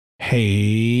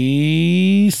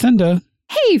Hey, Senda.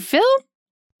 Hey, Phil.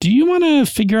 Do you want to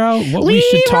figure out what we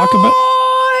should talk about?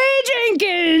 Leroy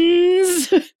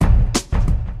Jenkins.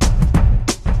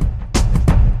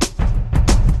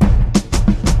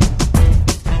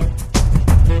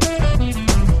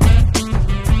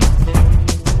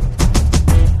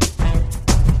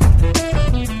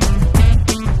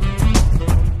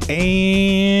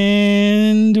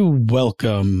 And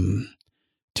welcome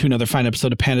to another fine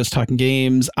episode of Pandas Talking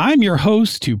Games. I'm your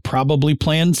host who probably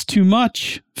plans too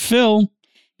much, Phil.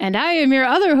 And I am your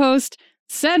other host,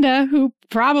 Senda, who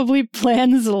probably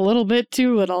plans a little bit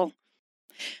too little.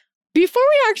 Before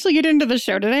we actually get into the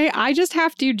show today, I just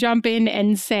have to jump in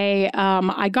and say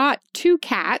I got two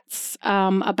cats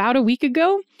about a week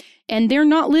ago, and they're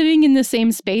not living in the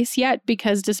same space yet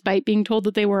because despite being told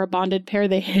that they were a bonded pair,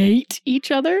 they hate each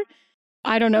other.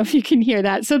 I don't know if you can hear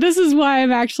that. So this is why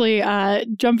I'm actually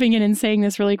jumping in and saying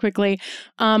this really quickly.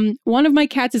 One of my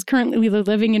cats is currently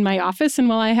living in my office, and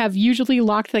while I have usually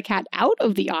locked the cat out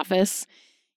of the office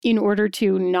in order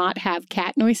to not have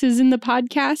cat noises in the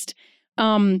podcast,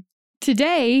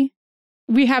 today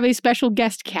we have a special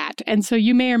guest cat, and so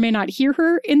you may or may not hear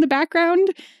her in the background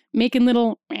making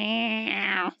little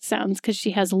sounds because she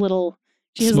has a little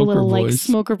like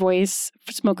smoker voice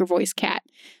cat.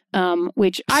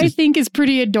 Which I think is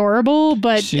pretty adorable,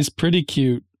 but she's pretty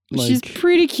cute. She's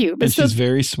pretty cute. But and she's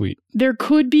very sweet. There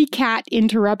could be cat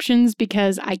interruptions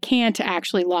because I can't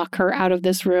actually lock her out of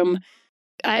this room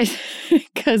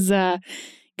because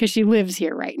she lives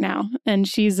here right now and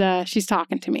she's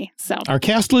talking to me. So our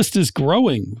cast list is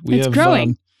growing. It's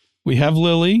growing. We have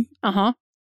Lily.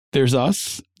 There's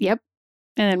us. Yep.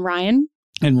 And then Ryan.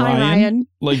 And Ryan. Hi, Ryan.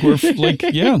 Like we're like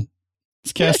yeah.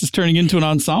 This cast is turning into an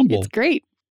ensemble. It's great.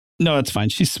 No, it's fine.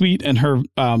 She's sweet, and her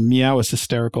meow is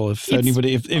hysterical. If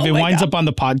it winds up on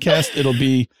the podcast, it'll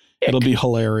be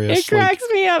hilarious. It cracks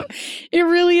me up. It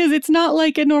really is. It's not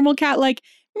like a normal cat, like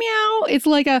meow. It's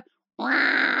like a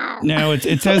wow. No,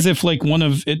 it's as if like from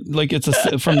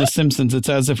The Simpsons. It's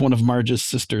as if one of Marge's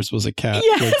sisters was a cat.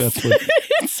 Yes. Like that's what.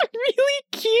 It's really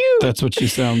cute. That's what she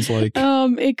sounds like.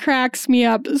 It cracks me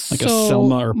up like so a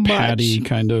Selma or much. Patty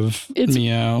kind of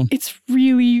meow. It's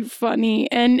really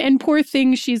funny. And poor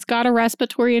thing, she's got a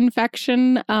respiratory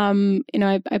infection.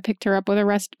 I picked her up with a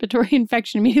respiratory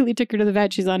infection, immediately took her to the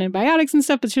vet. She's on antibiotics and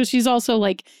stuff, but she's also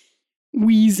like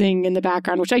wheezing in the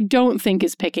background, which I don't think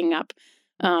is picking up.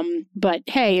 But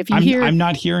hey, if you hear... I'm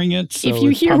not hearing it, so if you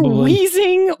hear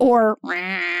wheezing or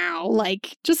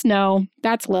like, just know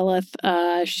that's Lilith.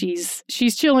 She's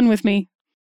chilling with me.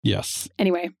 Yes.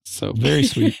 Anyway. So very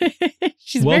sweet.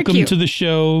 She's Welcome very cute. to the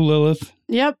show, Lilith.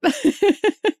 Yep.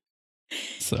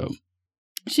 So.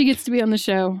 She gets to be on the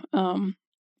show.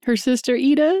 Her sister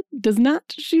Ida does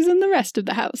not. She's in the rest of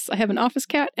the house. I have an office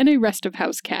cat and a rest of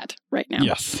house cat right now.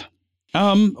 Yes.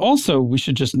 Also, we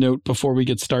should just note before we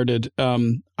get started,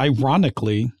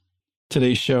 ironically,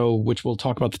 today's show, which we'll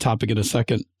talk about the topic in a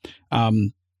second,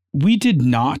 we did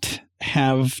not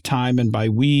have time, and by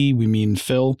we mean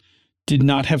Phil, did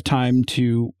not have time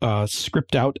to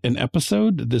script out an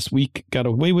episode. This week got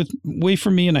away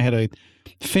from me, and I had a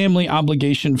family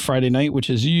obligation Friday night, which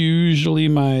is usually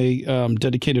my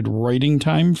dedicated writing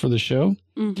time for the show.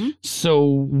 Mm-hmm.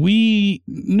 So we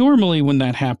normally, when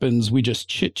that happens, we just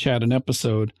chit chat an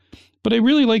episode. But I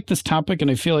really like this topic,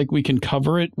 and I feel like we can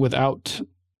cover it without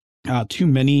too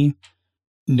many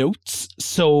notes.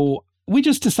 So we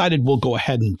just decided we'll go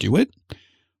ahead and do it.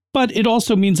 But it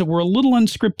also means that we're a little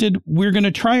unscripted. We're going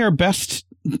to try our best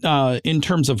in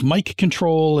terms of mic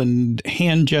control and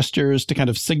hand gestures to kind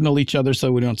of signal each other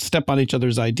so we don't step on each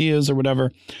other's ideas or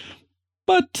whatever.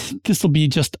 But this will be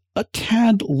just a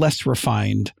tad less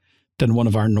refined than one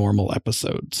of our normal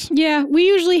episodes. Yeah, we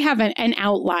usually have an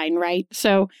outline, right?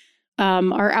 So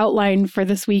our outline for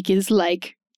this week is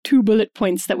like 2 bullet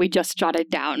points that we just jotted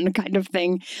down kind of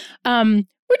thing.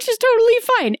 Which is totally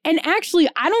fine. And actually,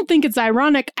 I don't think it's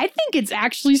ironic. I think it's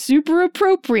actually super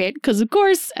appropriate because, of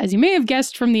course, as you may have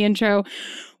guessed from the intro,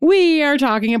 we are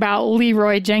talking about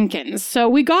Leroy Jenkins. So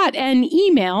we got an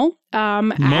email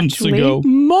months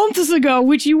ago,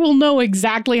 which you will know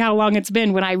exactly how long it's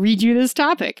been when I read you this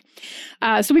topic.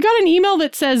 So we got an email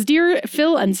that says, "Dear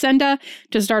Phil and Senda,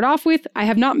 to start off with, I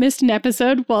have not missed an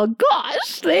episode." Well,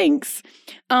 gosh, thanks.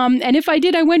 And if I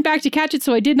did, I went back to catch it,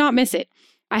 so I did not miss it.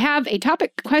 I have a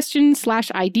topic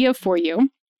question/idea for you.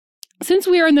 Since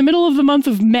we are in the middle of the month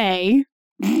of May,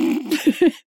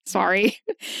 sorry,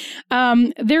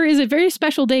 there is a very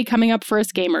special day coming up for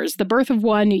us gamers. The birth of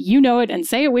one, you know it, and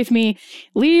say it with me,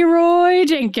 Leroy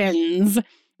Jenkins.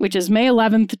 which is May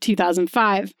 11th,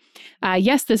 2005.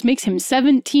 Yes, this makes him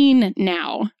 17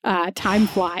 now. Time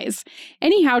flies.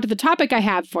 Anyhow, to the topic I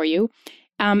have for you.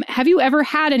 Have you ever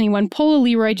had anyone pull a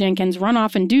Leroy Jenkins, run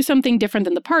off and do something different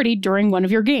than the party during one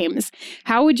of your games?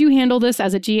 How would you handle this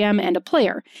as a GM and a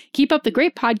player? Keep up the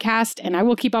great podcast, and I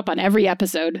will keep up on every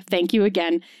episode. Thank you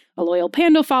again. A loyal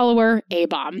Pando follower,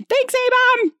 A-Bomb. Thanks,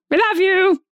 A-Bomb! We love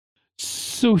you!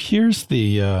 So here's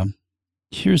the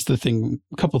thing,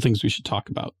 a couple things we should talk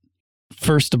about.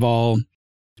 First of all,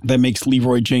 that makes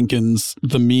Leroy Jenkins,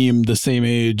 the meme, the same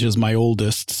age as my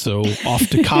oldest. So off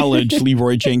to college,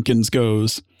 Leroy Jenkins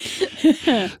goes.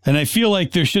 And I feel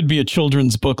like there should be a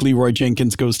children's book, Leroy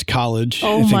Jenkins Goes to College.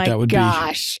 Oh, I think my that would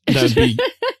gosh. That would be.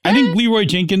 I think Leroy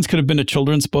Jenkins could have been a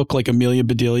children's book like Amelia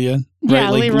Bedelia. Right? Yeah,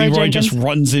 like Leroy just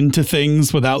runs into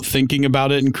things without thinking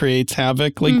about it and creates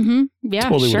havoc. Like, yeah,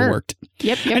 totally sure. would have worked.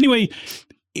 Yep. Anyway,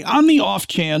 on the off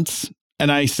chance,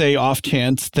 and I say off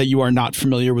chance that you are not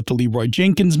familiar with the Leroy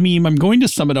Jenkins meme, I'm going to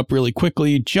sum it up really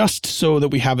quickly just so that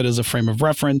we have it as a frame of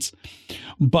reference.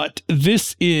 But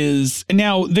this is,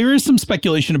 now there is some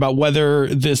speculation about whether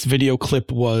this video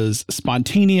clip was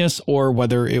spontaneous or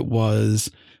whether it was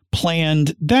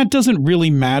planned. That doesn't really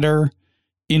matter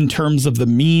in terms of the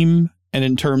meme and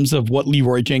in terms of what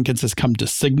Leroy Jenkins has come to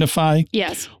signify.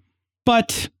 Yes.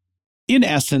 But in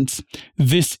essence,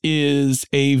 this is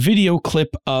a video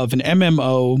clip of an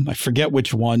MMO. I forget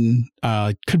which one.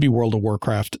 Could be World of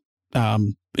Warcraft.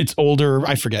 It's older.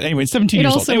 I forget. Anyway, it's 17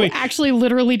 years old. It also actually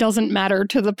literally doesn't matter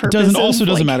to the purpose.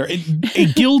 Doesn't matter. A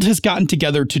guild has gotten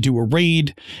together to do a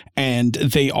raid, and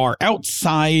they are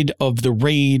outside of the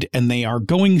raid, and they are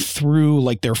going through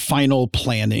like their final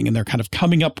planning, and they're kind of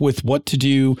coming up with what to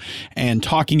do and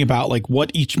talking about like what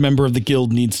each member of the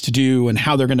guild needs to do and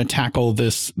how they're going to tackle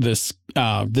this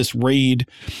raid,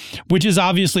 which is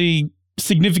obviously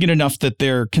significant enough that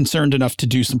they're concerned enough to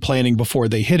do some planning before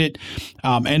they hit it.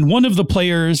 And one of the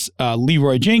players,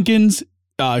 Leroy Jenkins,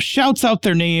 shouts out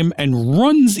their name and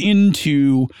runs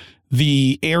into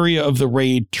the area of the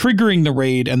raid, triggering the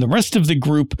raid, and the rest of the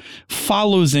group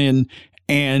follows in,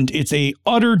 and it's a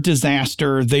utter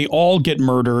disaster. They all get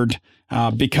murdered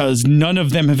because none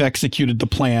of them have executed the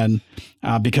plan,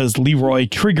 because Leroy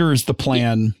triggers the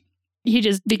plan. He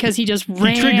just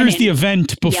ran. He triggers the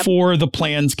event before the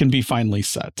plans can be finally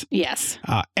set. Yes.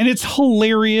 And it's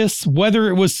hilarious, whether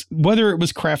it was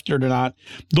crafted or not.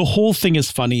 The whole thing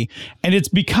is funny, and it's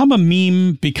become a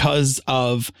meme because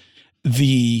of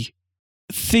the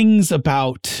things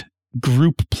about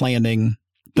group planning,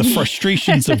 the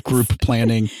frustrations of group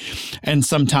planning, and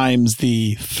sometimes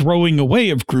the throwing away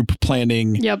of group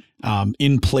planning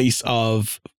in place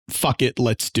of fuck it,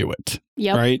 let's do it.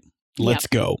 Right? Let's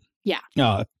go.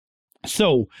 Yeah.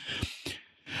 So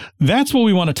that's what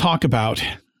we want to talk about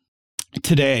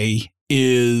today,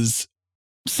 is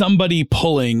somebody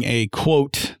pulling a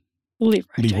quote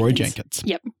Leroy Jenkins.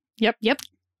 Yep.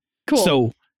 Cool.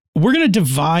 So we're going to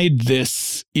divide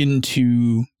this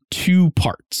into two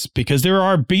parts, because there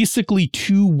are basically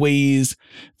two ways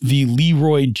the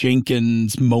Leroy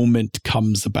Jenkins moment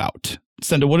comes about.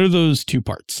 Senda, what are those two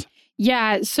parts?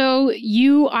 Yeah, so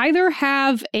you either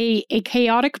have a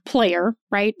chaotic player,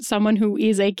 right? Someone who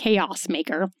is a chaos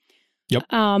maker. Yep.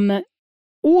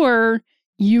 Or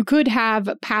you could have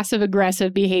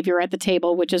passive-aggressive behavior at the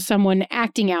table, which is someone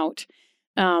acting out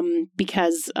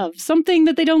because of something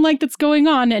that they don't like that's going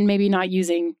on and maybe not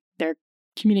using their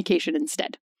communication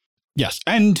instead. Yes,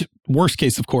 and worst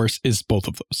case, of course, is both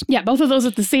of those. Yeah, both of those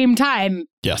at the same time.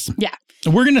 Yes. Yeah.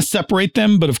 We're going to separate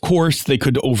them, but of course they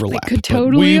could overlap. They could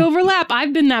totally overlap.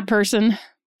 I've been that person.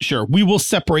 Sure. We will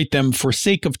separate them for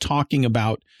sake of talking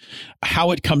about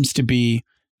how it comes to be,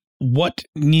 what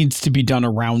needs to be done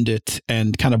around it,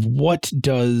 and kind of what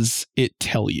does it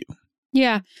tell you.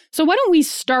 Yeah. So why don't we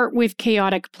start with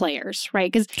chaotic players,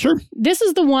 right? Because this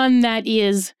is the one that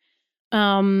is...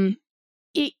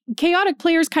 chaotic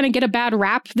players kind of get a bad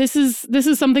rap. This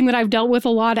is something that I've dealt with a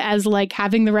lot as like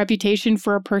having the reputation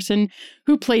for a person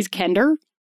who plays Kender.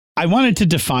 I wanted to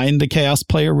define the chaos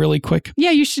player really quick.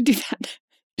 Yeah, you should do that.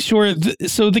 Sure.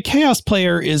 So the chaos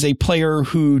player is a player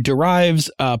who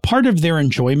derives part of their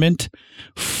enjoyment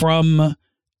from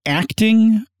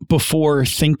acting before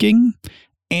thinking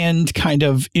and kind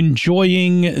of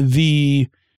enjoying the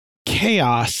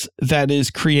chaos that is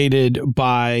created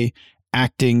by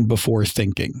acting before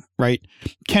thinking, right?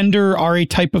 Kender are a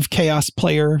type of chaos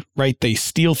player, right? They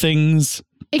steal things,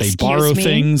 they borrow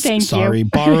things,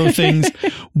 borrow things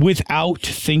without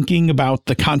thinking about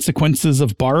the consequences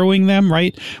of borrowing them,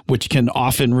 right? Which can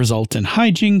often result in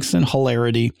hijinks and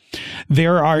hilarity.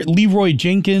 There are Leroy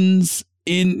Jenkins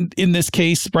in this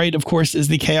case, right, of course, is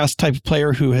the chaos type of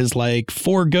player who has like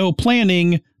forego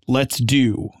planning. Let's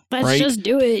do. Let's just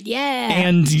do it. Yeah.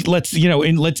 And let's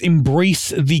embrace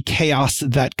the chaos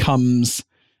that comes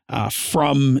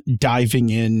from diving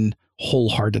in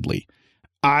wholeheartedly.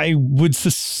 I would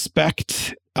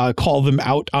suspect, call them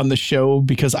out on the show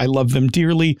because I love them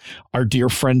dearly. Our dear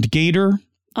friend Gator,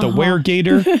 the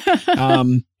Were-Gator,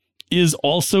 is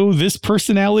also this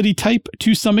personality type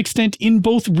to some extent in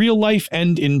both real life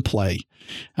and in play.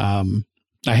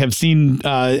 I have seen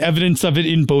evidence of it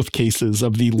in both cases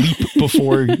of the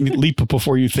leap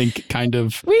before you think kind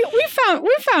of. We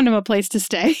found him a place to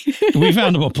stay. We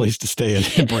found him a place to stay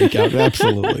at Breakout.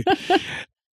 Absolutely.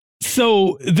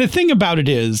 So the thing about it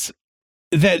is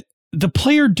that the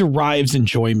player derives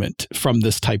enjoyment from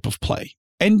this type of play.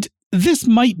 And this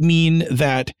might mean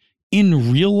that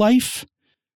in real life,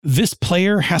 this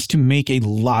player has to make a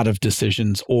lot of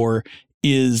decisions or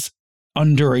is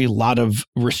under a lot of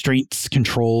restraints,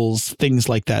 controls, things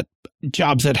like that.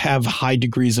 Jobs that have high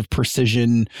degrees of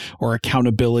precision or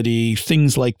accountability,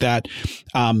 things like that.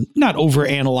 Not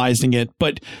overanalyzing it,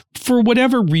 but for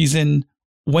whatever reason,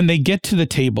 when they get to the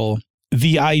table,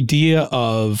 the idea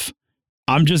of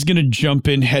I'm just going to jump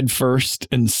in head first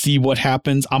and see what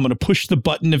happens. I'm going to push the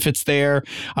button if it's there.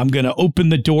 I'm going to open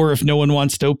the door if no one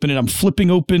wants to open it. I'm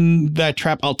flipping open that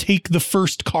trap. I'll take the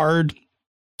first card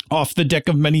off the deck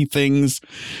of many things,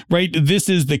 right? This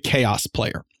is the chaos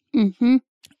player. Mm-hmm.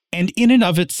 And in and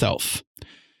of itself,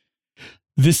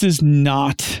 this is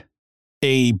not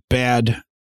a bad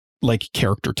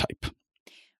character type.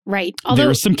 Right. Although, there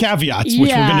are some caveats, which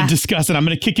we're going to discuss, and I'm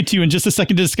going to kick it to you in just a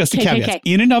second to discuss the caveats.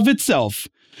 In and of itself,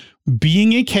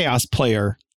 being a chaos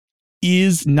player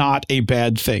is not a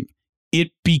bad thing.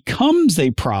 It becomes a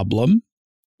problem.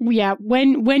 Yeah,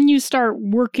 when you start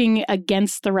working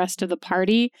against the rest of the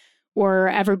party or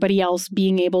everybody else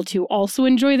being able to also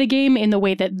enjoy the game in the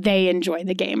way that they enjoy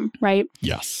the game, right?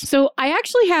 Yes. So I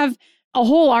actually have a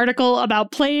whole article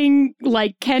about playing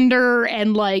Kender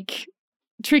and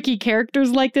tricky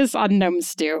characters like this on Gnome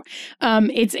Stew.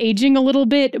 It's aging a little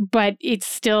bit, but it's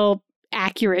still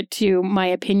accurate to my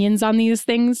opinions on these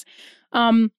things.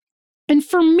 And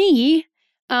for me,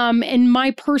 in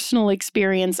my personal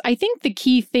experience, I think the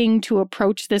key thing to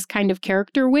approach this kind of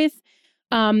character with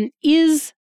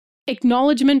is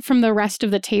acknowledgement from the rest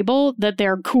of the table that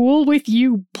they're cool with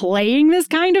you playing this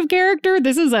kind of character.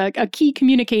 This is a key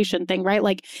communication thing,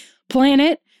 right? Plan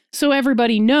it so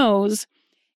everybody knows.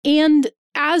 And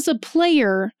as a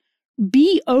player,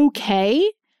 be okay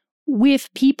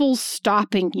with people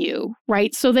stopping you,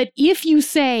 right? So that if you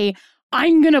say,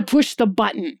 I'm going to push the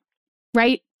button,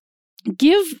 right?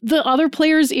 Give the other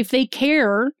players, if they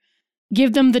care,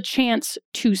 give them the chance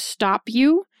to stop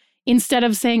you. Instead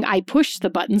of saying, I push the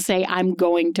button, say, I'm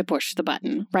going to push the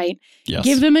button, right? Yes.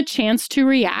 Give them a chance to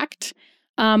react.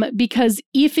 Because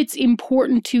if it's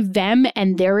important to them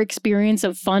and their experience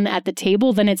of fun at the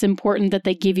table, then it's important that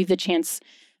they give you the chance,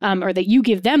 or that you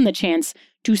give them the chance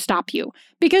to stop you.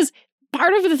 Because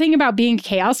part of the thing about being a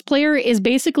chaos player is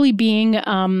basically being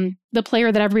the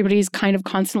player that everybody's kind of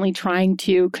constantly trying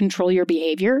to control your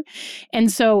behavior.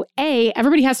 And so, A,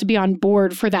 everybody has to be on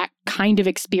board for that kind of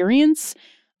experience.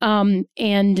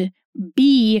 And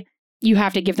B, you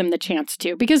have to give them the chance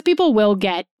to, because people will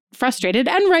get frustrated,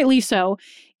 and rightly so,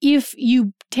 if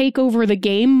you take over the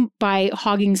game by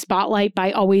hogging spotlight,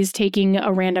 by always taking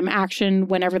a random action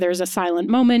whenever there's a silent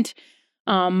moment.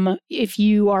 If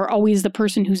you are always the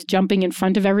person who's jumping in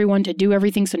front of everyone to do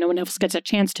everything so no one else gets a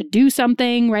chance to do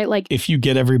something, right? If you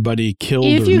get everybody killed,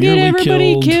 if you get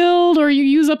everybody killed or you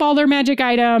use up all their magic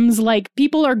items,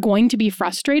 people are going to be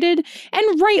frustrated,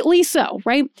 and rightly so,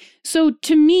 right? So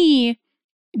to me,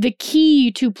 the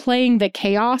key to playing the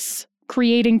chaos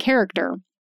creating character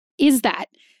is that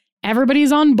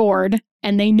everybody's on board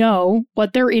and they know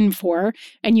what they're in for,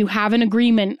 and you have an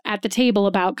agreement at the table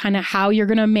about kind of how you're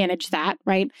going to manage that,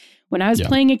 right? When I was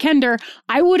playing a Kender,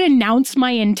 I would announce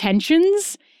my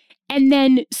intentions and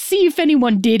then see if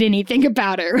anyone did anything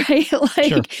about it, right?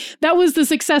 Sure. That was the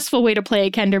successful way to play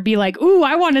a Kender. Be like, ooh,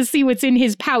 I want to see what's in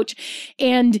his pouch.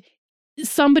 And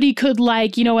somebody could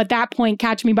at that point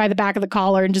catch me by the back of the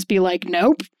collar and just be like,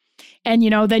 nope. And,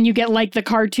 then you get the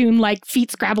cartoon,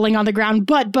 feet scrabbling on the ground,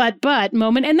 but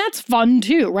moment. And that's fun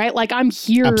too, right? I'm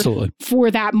here Absolutely. For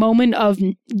that moment of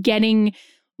getting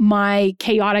my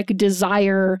chaotic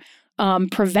desire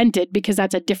prevented, because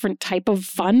that's a different type of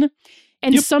fun.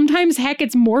 And sometimes, heck,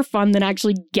 it's more fun than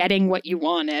actually getting what you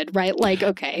wanted, right?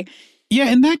 Okay.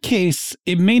 Yeah, in that case,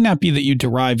 it may not be that you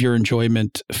derive your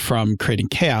enjoyment from creating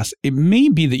chaos. It may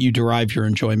be that you derive your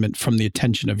enjoyment from the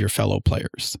attention of your fellow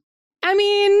players. I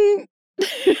mean,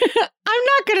 I'm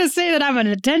not going to say that I'm an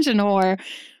attention whore,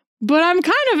 but I'm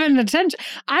kind of an attention.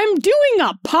 I'm doing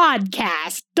a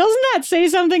podcast. Doesn't that say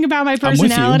something about my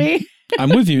personality? I'm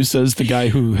with you, says the guy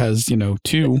who has,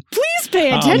 2. Please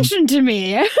pay attention to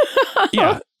me.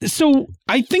 Yeah. So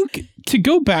I think to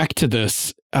go back to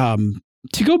this,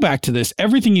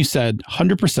 everything you said,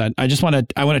 100%.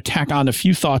 I want to tack on a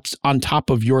few thoughts on top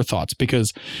of your thoughts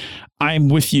because I'm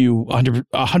with you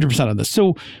 100% on this.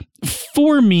 So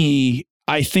for me,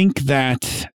 I think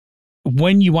that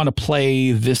when you want to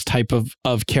play this type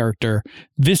of character,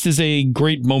 this is a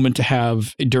great moment to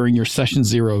have during your session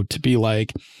 0 to be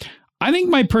like, I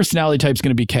think my personality type is going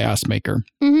to be Chaos Maker.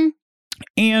 Mm-hmm.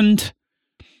 And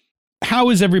how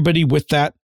is everybody with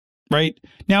that? Right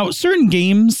now, certain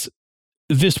games,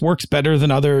 this works better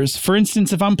than others. For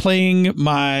instance, if I'm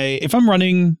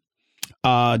running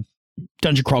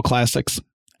Dungeon Crawl Classics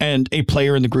and a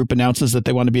player in the group announces that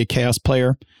they want to be a Chaos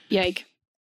player. Yike.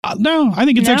 No, I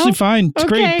think it's actually fine. It's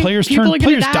great. Players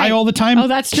die all the time. Oh,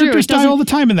 that's true. Characters die all the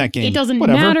time in that game. It doesn't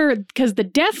matter because the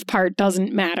death part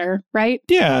doesn't matter, right?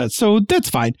 Yeah, so that's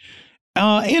fine.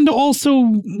 And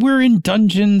also, we're in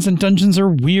dungeons, and dungeons are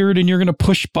weird, and you're going to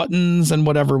push buttons and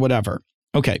whatever.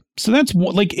 Okay, so that's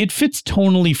it fits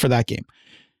tonally for that game.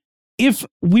 If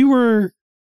we were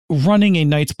running a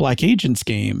Knights Black Agents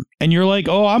game, and you're like,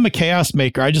 oh, I'm a Chaos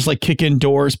Maker, I just kick in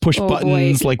doors, push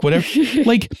buttons, whatever,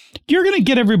 you're going to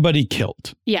get everybody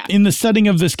killed. Yeah. In the setting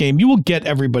of this game, you will get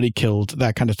everybody killed,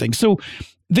 that kind of thing. So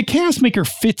the Chaos Maker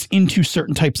fits into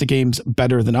certain types of games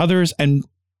better than others, and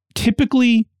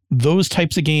typically those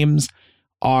types of games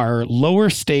are lower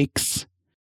stakes,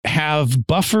 have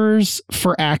buffers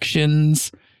for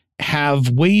actions, have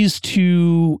ways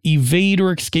to evade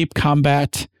or escape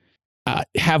combat,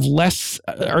 have less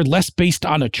based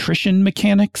on attrition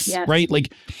mechanics, yes. Right?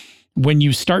 When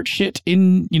you start shit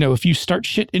in, if you start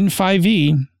shit in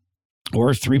 5e or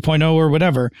 3.0 or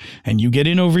whatever, and you get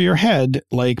in over your head,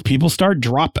 people start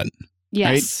dropping.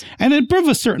 Yes. Right? And above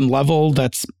a certain level,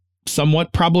 that's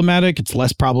somewhat problematic. It's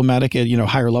less problematic at,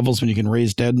 higher levels when you can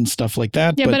raise dead and stuff like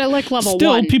that. Yeah, but at level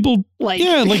still, 1. People,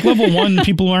 level 1,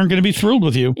 people aren't going to be thrilled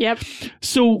with you. Yep.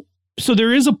 So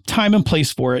there is a time and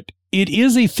place for it. It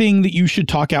is a thing that you should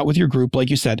talk out with your group, like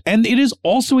you said. And it is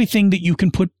also a thing that you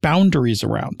can put boundaries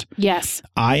around. Yes.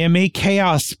 I am a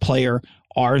Chaos player.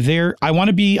 I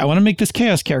want to make this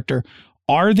Chaos character.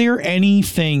 Are there any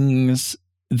things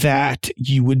that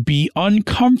you would be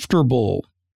uncomfortable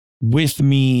with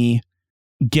me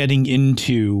getting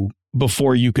into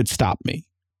before you could stop me?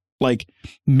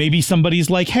 Maybe somebody's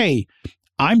like, hey,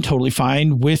 I'm totally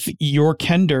fine with your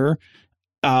Kender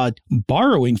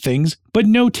borrowing things, but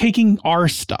no taking our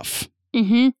stuff.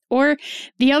 Mm-hmm. Or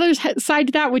the other side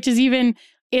to that, which is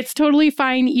it's totally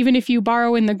fine even if you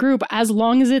borrow in the group, as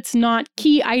long as it's not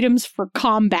key items for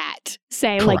combat.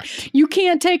 Say, correct. You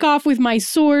can't take off with my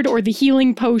sword or the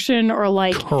healing potion or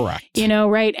correct.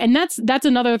 Right? And that's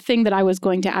another thing that I was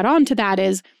going to add on to that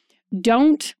is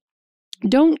don't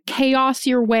chaos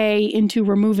your way into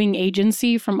removing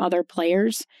agency from other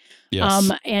players.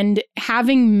 Yes. And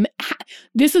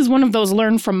this is one of those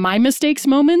learn from my mistakes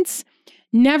moments.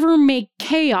 Never make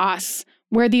chaos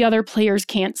where the other players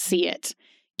can't see it.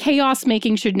 Chaos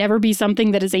making should never be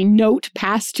something that is a note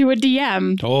passed to a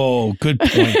DM. Oh, good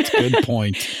point. Good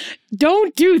point.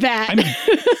 Don't do that.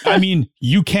 I mean,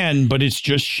 you can, but it's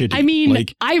just shitty. I mean,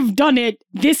 I've done it.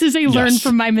 This is a learn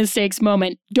from my mistakes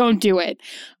moment. Don't do it.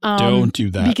 Don't do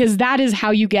that. Because that is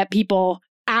how you get people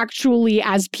actually,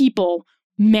 as people,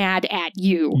 mad at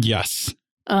you. Yes.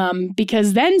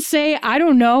 Because then say, I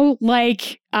don't know,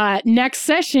 next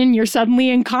session, you're suddenly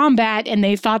in combat and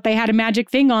they thought they had a magic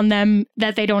thing on them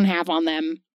that they don't have on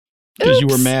them. Because you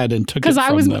were mad and took it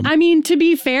from them. I mean, to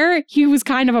be fair, he was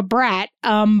kind of a brat,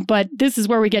 but this is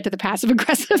where we get to the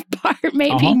passive-aggressive part,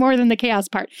 maybe more than the chaos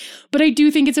part. But I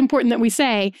do think it's important that we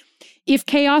say, if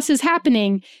chaos is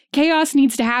happening, chaos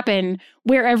needs to happen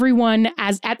where everyone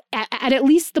at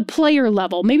least the player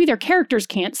level, maybe their characters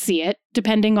can't see it,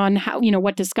 depending on how,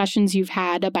 what discussions you've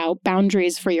had about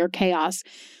boundaries for your chaos.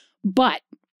 But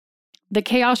the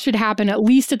chaos should happen at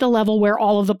least at the level where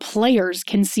all of the players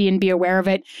can see and be aware of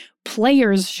it.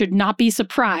 Players should not be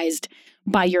surprised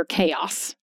by your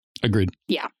chaos. Agreed.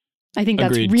 Yeah. I think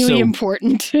that's really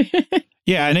important.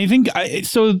 Yeah, and I think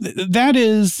that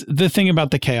is the thing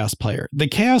about the chaos player. The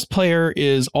chaos player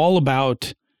is all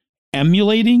about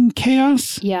emulating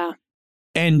chaos. Yeah.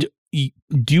 And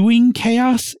doing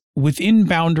chaos within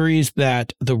boundaries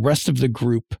that the rest of the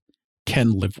group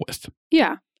can live with.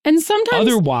 Yeah. And sometimes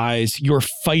otherwise you're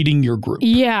fighting your group.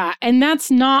 Yeah, and that's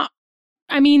not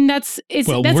I mean, that's we're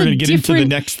going to get into the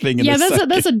next thing.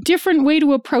 That's a different way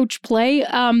to approach play.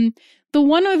 The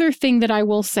one other thing that I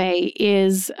will say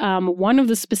is one of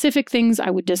the specific things I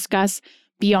would discuss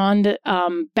beyond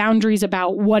boundaries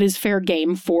about what is fair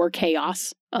game for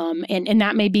chaos. And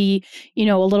that may be, a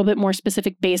little bit more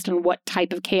specific based on what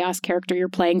type of chaos character you're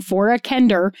playing. For a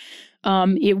Kender,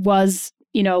 it was,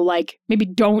 like maybe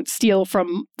don't steal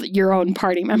from your own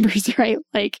party members, right?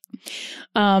 Like,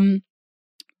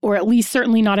 or at least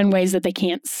certainly not in ways that they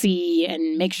can't see,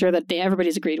 and make sure that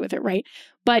everybody's agreed with it, right?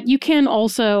 But you can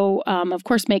also, of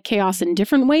course, make chaos in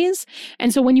different ways.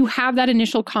 And so when you have that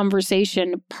initial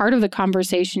conversation, part of the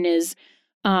conversation is,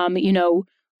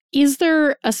 is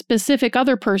there a specific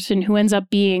other person who ends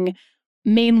up being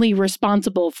mainly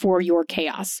responsible for your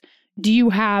chaos? Do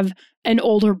you have an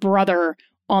older brother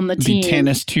on the team? The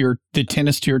Tanis to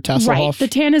your Tasselhoff? Right, the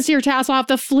Tanis to your Tasselhoff,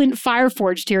 the Flint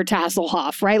Fireforge to your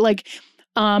Tasselhoff, right? Like,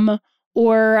 I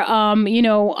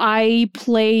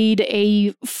played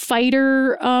a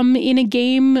fighter in a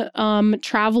game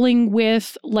traveling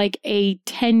with like a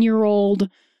 10-year-old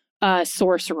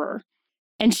sorcerer,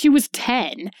 and she was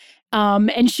 10,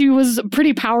 and she was a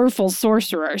pretty powerful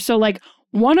sorcerer. So like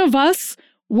one of us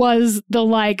was the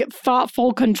like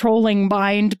thoughtful, controlling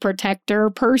mind protector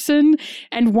person,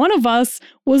 and one of us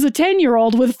was a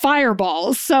 10-year-old with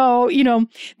fireballs. So,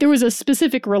 there was a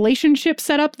specific relationship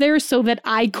set up there so that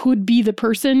I could be the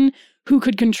person who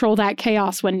could control that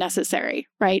chaos when necessary,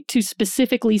 right? To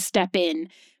specifically step in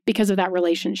because of that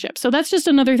relationship. So that's just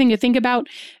another thing to think about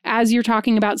as you're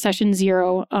talking about session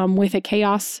 0 with a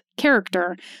chaos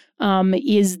character,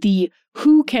 is the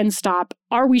who can stop.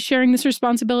 Are we sharing this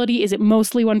responsibility? Is it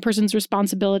mostly one person's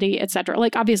responsibility, etc.?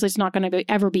 Like, obviously, it's not going to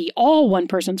ever be all one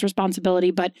person's responsibility,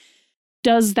 but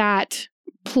does that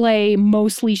play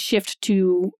mostly shift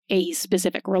to a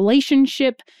specific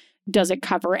relationship? Does it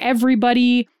cover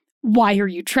everybody? Why are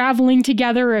you traveling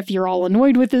together if you're all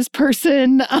annoyed with this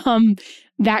person?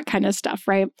 That kind of stuff,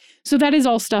 right? So that is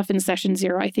all stuff in session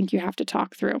 0 I think you have to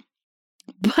talk through.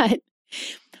 But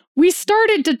we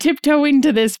started to tiptoe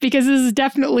into this because this is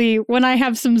definitely when I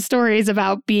have some stories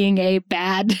about being a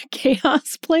bad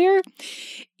chaos player.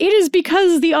 It is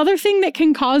because the other thing that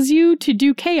can cause you to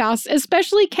do chaos,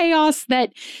 especially chaos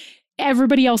that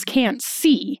everybody else can't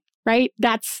see, right?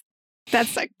 That's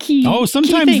a key. Oh,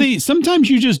 sometimes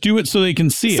you just do it so they can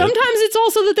see it. Sometimes it's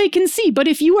also that they can see. But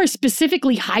if you are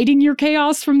specifically hiding your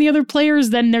chaos from the other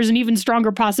players, then there's an even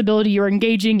stronger possibility you're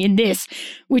engaging in this,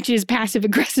 which is passive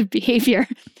aggressive behavior.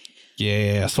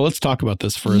 Yeah. So let's talk about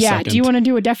this for a second. Yeah. Do you want to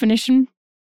do a definition?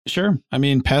 Sure. I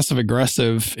mean, passive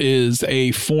aggressive is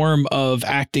a form of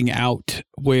acting out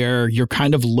where you're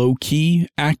kind of low key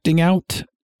acting out.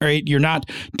 Right? You're not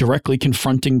directly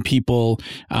confronting people,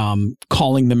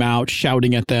 calling them out,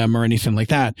 shouting at them or anything like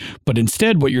that. But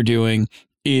instead, what you're doing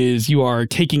is you are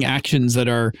taking actions that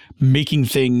are making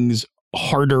things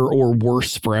harder or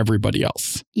worse for everybody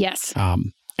else. Yes.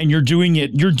 And you're doing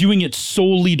it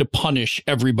solely to punish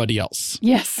everybody else.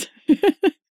 Yes.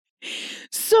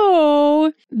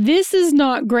 So this is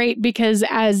not great because,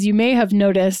 as you may have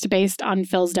noticed based on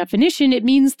Phil's definition, it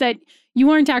means that you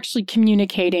aren't actually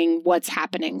communicating what's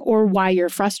happening or why you're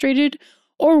frustrated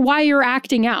or why you're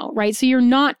acting out, right? So you're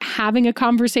not having a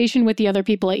conversation with the other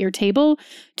people at your table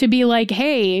to be like,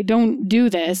 hey, don't do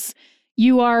this.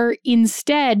 You are,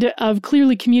 instead of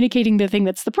clearly communicating the thing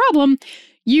that's the problem,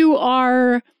 you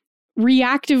are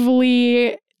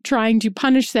reactively trying to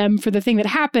punish them for the thing that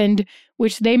happened,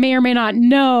 which they may or may not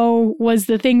know was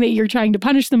the thing that you're trying to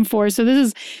punish them for. So this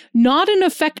is not an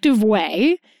effective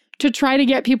way to try to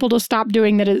get people to stop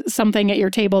doing something at your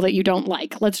table that you don't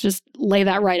like. Let's just lay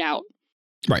that right out.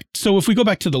 Right. So if we go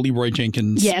back to the Leroy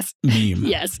Jenkins meme.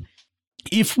 Yes.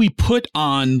 If we put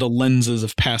on the lenses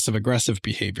of passive aggressive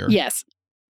behavior. Yes.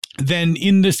 Then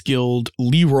in this guild,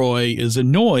 Leroy is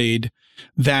annoyed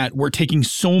that we're taking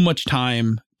so much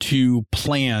time to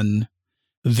plan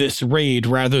this raid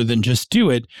rather than just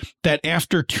do it, that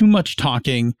after too much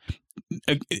talking,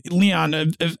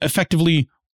 Leon effectively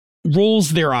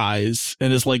rolls their eyes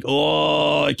and is like,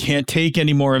 oh, I can't take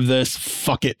any more of this.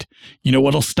 Fuck it. You know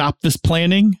what'll stop this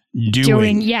planning?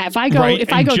 Doing. Yeah, if I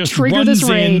go trigger this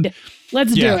raid,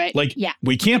 let's do it. Like,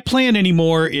 we can't plan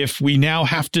anymore if we now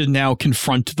have to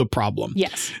confront the problem.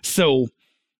 Yes. So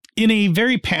in a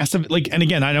very passive, and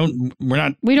again,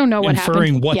 we don't know what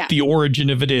inferring happened. What the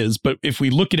origin of it is, but if we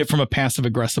look at it from a passive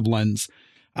aggressive lens,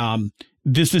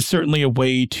 this is certainly a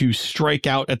way to strike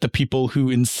out at the people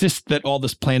who insist that all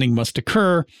this planning must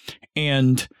occur.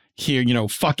 And here,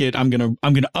 fuck it. I'm going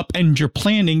to upend your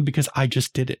planning because I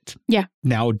just did it. Yeah.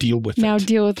 Now deal with it. Now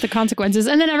deal with the consequences.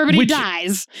 And then everybody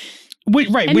dies.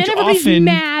 Right, and which then everybody's often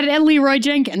mad at Leroy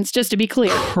Jenkins, just to be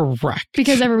clear. Correct.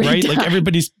 Because everybody right? died. Like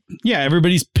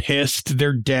everybody's pissed.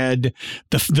 They're dead.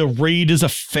 The raid is a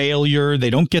failure. They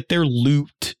don't get their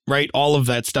loot, right? All of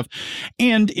that stuff.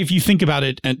 And if you think about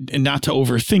it, and not to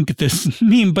overthink this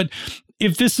meme, but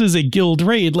if this is a guild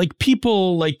raid, like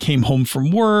people like came home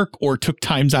from work or took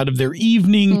times out of their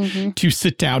evening to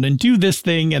sit down and do this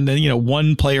thing. And then,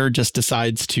 one player just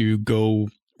decides to go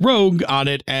rogue on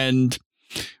it and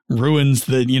ruins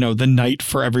the night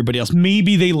for everybody else.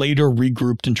 Maybe they later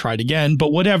regrouped and tried again,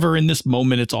 but whatever. In this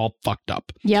moment, it's all fucked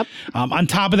up. Yep. On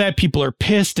top of that, people are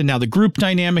pissed, and now the group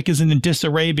dynamic is in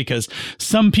disarray because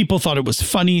some people thought it was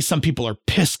funny. Some people are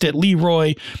pissed at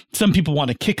Leroy. Some people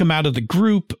want to kick him out of the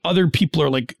group. Other people are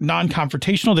like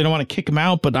non-confrontational. They don't want to kick him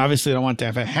out, but obviously they don't want to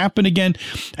have it happen again.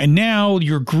 And now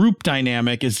your group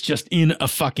dynamic is just in a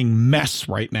fucking mess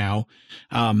right now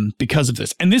because of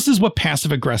this. And this is what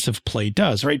passive-aggressive play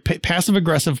does, right?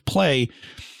 Passive-aggressive play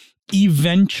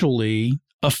eventually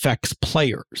affects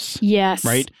players. Yes.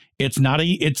 Right? It's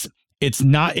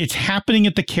happening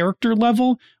at the character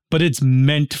level, but it's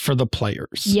meant for the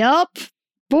players. Yep.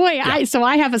 Boy, Yeah.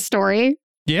 I have a story.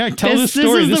 Yeah, tell this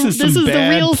story. This is the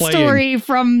real playing. story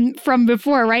from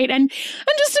before, right? And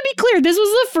just to be clear, this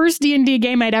was the first D&D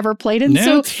game I'd ever played, and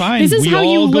so it's fine. this is how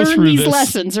you learn these this.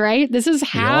 lessons, right? This is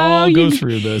how we all you go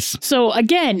through this. So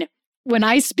again, when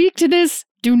I speak to this,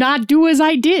 do not do as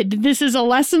I did. This is a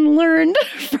lesson learned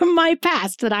from my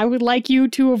past that I would like you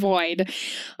to avoid.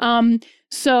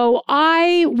 So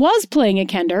I was playing a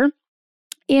Kender,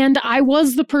 and I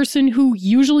was the person who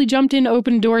usually jumped in,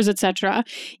 opened doors, etc.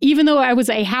 Even though I was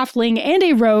a halfling and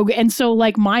a rogue, and so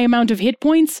like my amount of hit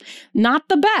points, not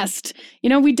the best.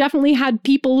 We definitely had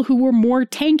people who were more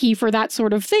tanky for that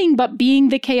sort of thing, but being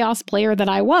the chaos player that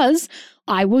I was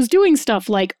doing stuff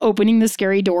like opening the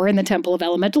scary door in the Temple of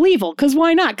Elemental Evil. Because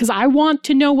why not? Because I want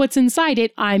to know what's inside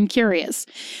it. I'm curious.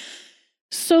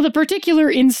 So the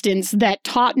particular instance that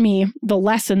taught me the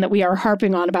lesson that we are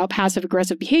harping on about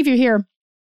passive-aggressive behavior here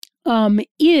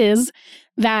is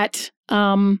that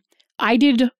I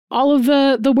did all of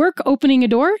the work opening a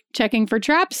door, checking for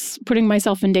traps, putting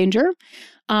myself in danger.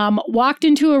 Walked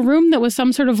into a room that was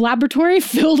some sort of laboratory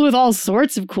filled with all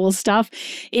sorts of cool stuff,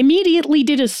 immediately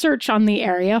did a search on the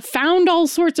area, found all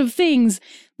sorts of things.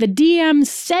 The DM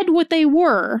said what they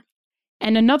were,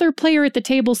 and another player at the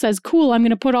table says, cool, I'm going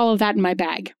to put all of that in my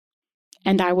bag.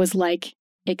 And I was like,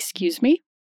 excuse me?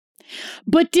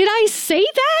 But did I say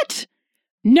that?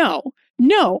 No,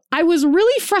 I was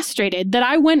really frustrated that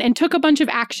I went and took a bunch of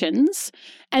actions,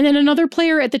 and then another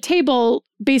player at the table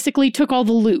basically took all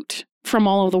the loot from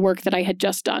all of the work that I had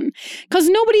just done. Because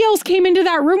nobody else came into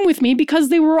that room with me because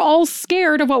they were all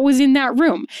scared of what was in that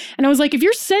room. And I was like, if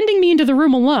you're sending me into the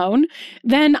room alone,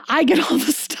 then I get all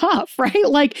the stuff, right?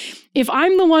 Like, if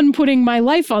I'm the one putting my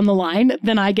life on the line,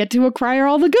 then I get to acquire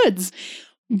all the goods.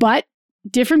 But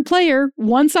different player,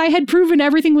 once I had proven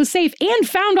everything was safe and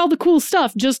found all the cool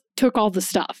stuff, just took all the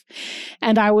stuff.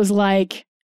 And I was like,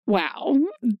 wow,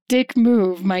 dick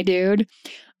move, my dude.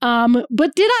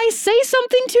 But did I say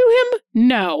something to him?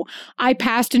 No. I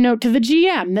passed a note to the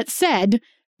GM that said,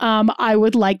 I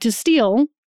would like to steal,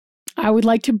 I would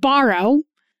like to borrow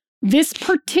this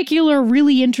particular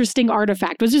really interesting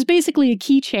artifact, which is basically a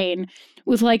keychain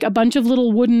with like a bunch of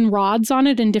little wooden rods on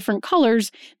it in different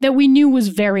colors that we knew was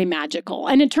very magical.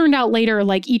 And it turned out later,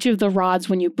 like each of the rods,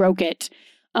 when you broke it,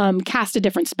 cast a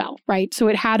different spell, right? So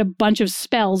it had a bunch of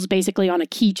spells basically on a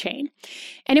keychain.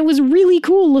 And it was really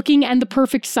cool looking and the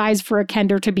perfect size for a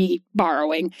Kender to be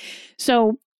borrowing.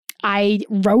 So I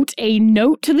wrote a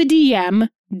note to the DM,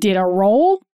 did a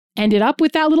roll, ended up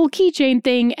with that little keychain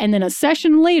thing, and then a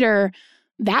session later,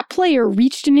 that player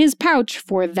reached in his pouch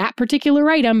for that particular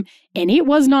item, and it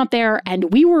was not there,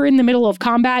 and we were in the middle of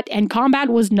combat, and combat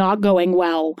was not going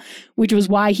well, which was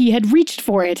why he had reached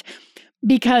for it.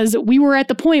 Because we were at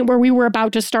the point where we were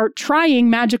about to start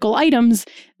trying magical items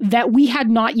that we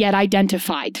had not yet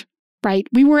identified, right?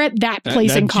 We were at that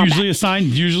place in combat. Usually a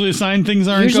sign things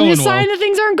aren't going well. Usually a sign that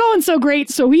things aren't going so great.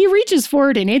 So he reaches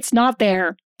for it and it's not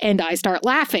there. And I start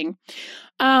laughing.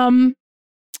 To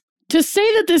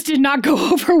say that this did not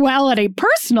go over well at a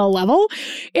personal level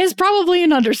is probably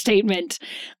an understatement.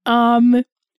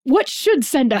 What should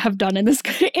Senda have done in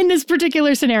this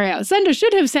particular scenario? Senda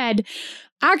should have said,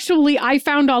 actually, I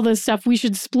found all this stuff. We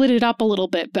should split it up a little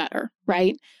bit better,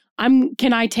 right?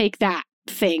 Can I take that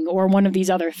thing or one of these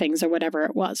other things or whatever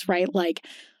it was, right? Like,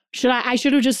 I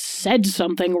should have just said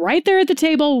something right there at the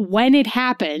table when it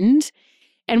happened,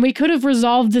 and we could have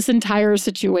resolved this entire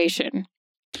situation.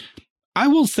 I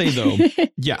will say, though,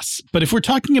 yes. But if we're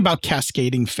talking about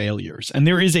cascading failures, and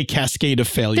there is a cascade of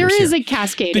failures There is here, a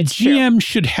cascade. the GM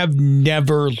should have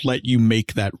never let you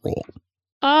make that roll.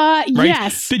 Right?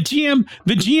 Yes. The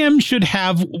GM should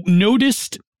have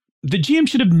noticed. The GM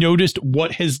should have noticed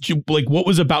what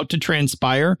was about to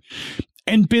transpire,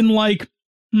 and been like,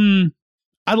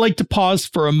 I'd like to pause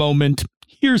for a moment.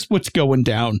 Here's what's going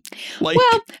down. Well,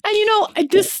 and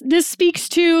this speaks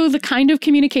to the kind of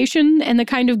communication and the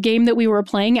kind of game that we were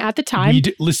playing at the time.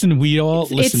 We all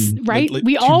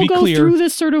go through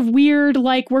this sort of weird,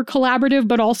 like, we're collaborative,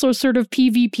 but also sort of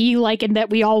PvP, like, in that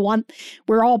we're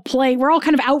all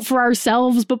kind of out for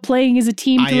ourselves, but playing as a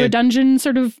team through a dungeon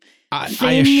sort of thing.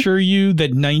 I assure you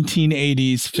that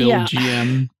 1980s Phil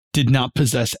GM did not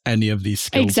possess any of these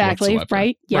skills whatsoever.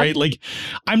 Right? Yep. Right? Like,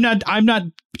 I'm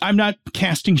not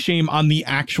casting shame on the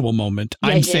actual moment.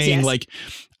 I'm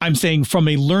saying from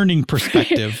a learning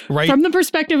perspective, right? From the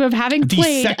perspective of having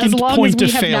played as long as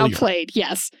we have now played.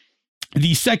 Yes.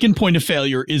 The second point of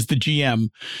failure is the GM,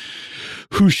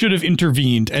 who should have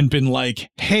intervened and been like,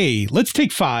 hey, let's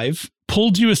take 5,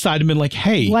 pulled you aside and been like,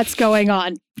 hey, what's going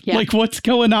on? Yeah. Like, what's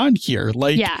going on here?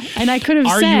 Like, yeah. And I could have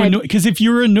said, are you annoyed? Because if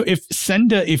you're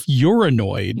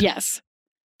annoyed, yes,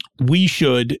 we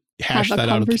should hash that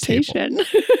out at the table.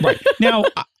 Right. Now,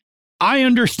 I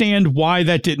understand why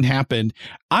that didn't happen.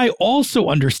 I also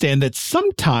understand that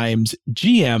sometimes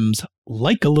GMs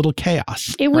like a little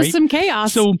chaos. It was some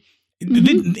chaos. So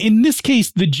in this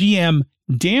case, the GM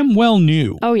damn well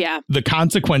knew the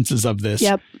consequences of this.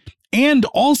 Yep. And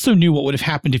also knew what would have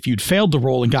happened if you'd failed the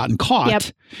roll and gotten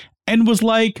caught, and was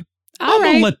like, I'm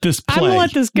gonna let this play. I'm gonna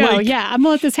let this go. I'm gonna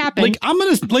let this happen. Like, I'm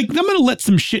gonna let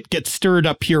some shit get stirred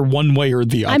up here one way or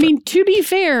the other. I mean, to be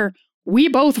fair, we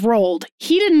both rolled.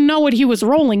 He didn't know what he was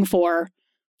rolling for,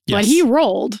 but he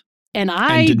rolled, and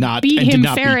I beat him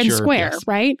fair and square,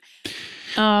 right?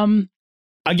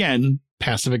 Again,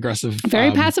 passive-aggressive.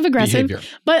 Very passive-aggressive. Behavior.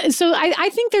 But so I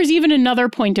think there's even another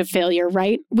point of failure,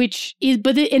 right?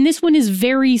 And this one is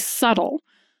very subtle,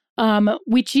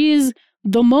 which is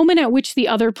the moment at which the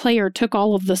other player took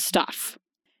all of the stuff.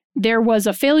 There was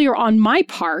a failure on my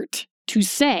part to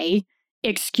say,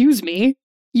 excuse me,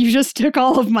 you just took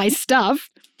all of my stuff.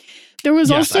 There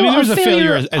was also a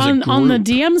failure on the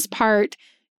DM's part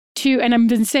and I've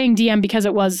been saying DM because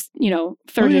it was,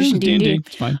 third edition D&D.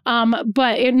 It's fine.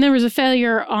 But there was a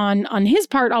failure on his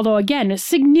part, although again,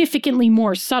 significantly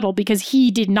more subtle because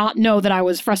he did not know that I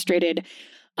was frustrated.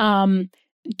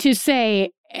 To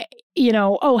say,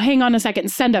 oh, hang on a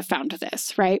second, Senda found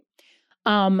this, right?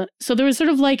 So there was sort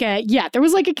of there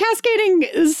was like a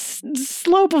cascading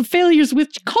slope of failures,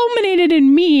 which culminated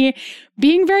in me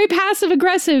being very passive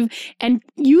aggressive and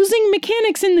using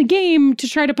mechanics in the game to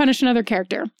try to punish another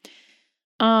character.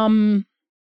 So I'm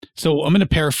going to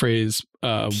paraphrase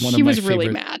one of my favorite. He was really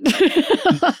mad.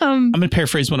 I'm going to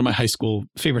paraphrase one of my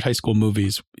favorite high school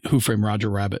movies, Who Framed Roger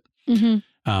Rabbit,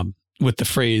 with the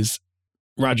phrase,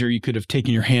 Roger, you could have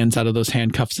taken your hands out of those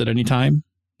handcuffs at any time.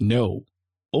 No.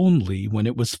 Only when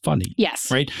it was funny.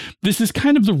 Yes. Right? This is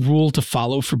kind of the rule to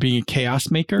follow for being a chaos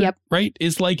maker. Yep. Right?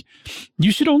 Is like,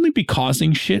 you should only be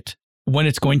causing shit when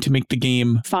it's going to make the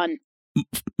game fun.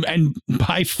 And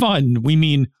by fun, we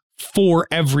mean for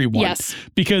everyone. Yes.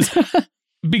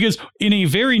 Because in a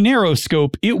very narrow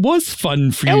scope, it was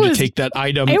fun for you to take that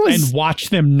item and watch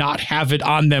them not have it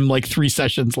on them like 3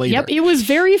 sessions later. Yep. It was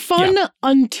very fun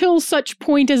until such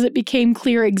point as it became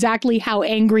clear exactly how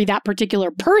angry that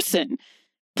particular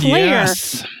player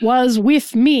was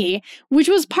with me, which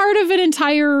was part of an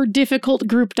entire difficult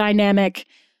group dynamic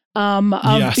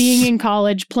of being in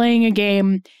college, playing a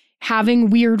game, having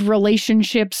weird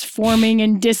relationships forming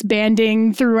and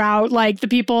disbanding throughout, like the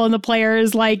people and the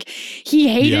players. Like, he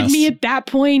hated me at that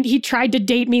point. He tried to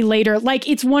date me later. Like,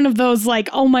 it's one of those like,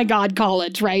 oh my God,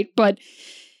 college, right? But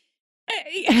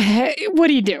what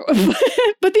do you do?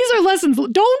 But these are lessons.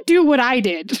 Don't do what I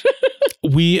did.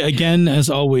 We, again, as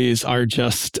always, are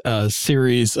just a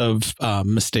series of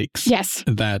mistakes. Yes.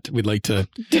 That we'd like to.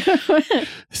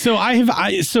 So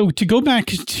to go back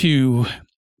to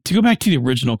the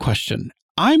original question,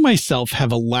 I myself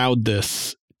have allowed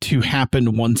this to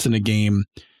happen once in a game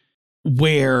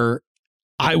where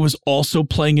I was also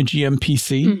playing a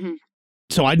GMPC. Mm-hmm.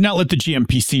 So I'd not let the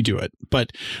GMPC do it.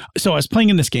 But so I was playing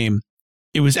in this game.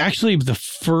 It was actually the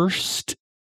first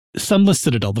Sunless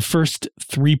Citadel, the first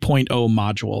 3.0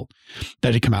 module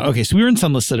that had come out. Okay, so we were in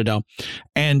Sunless Citadel,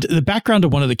 and the background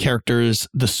of one of the characters,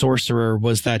 the sorcerer,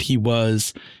 was that he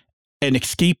was an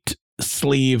escaped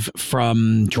slave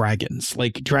from dragons.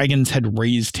 Like, dragons had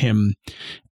raised him,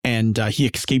 and he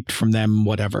escaped from them,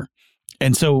 whatever.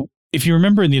 And so, if you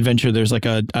remember in the adventure, there's like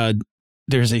a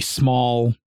there's a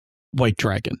small white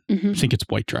dragon. Mhm. I think it's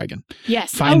white dragon.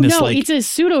 Yes. Find this, like- it's a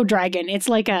pseudo dragon. It's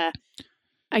like a,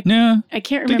 No, I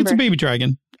can't I think it's remember. a baby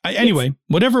dragon. Anyway,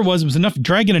 whatever it was enough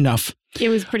dragon enough. It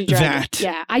was pretty dragon. That-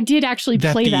 Yeah, I did actually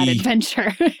play that the-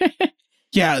 adventure.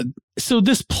 Yeah. So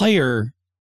this player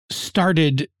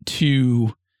started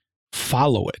to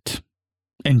follow it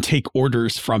and take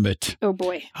orders from it, Oh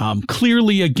boy.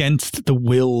 clearly against the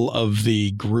will of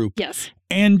the group. Yes.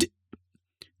 And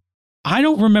I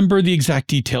don't remember the exact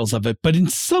details of it, but in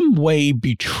some way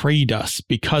betrayed us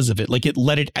because of it. Like it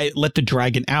let the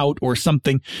dragon out or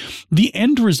something. The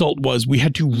end result was we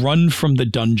had to run from the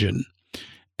dungeon,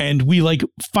 and we like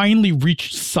finally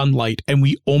reached sunlight, and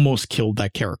we almost killed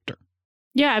that character.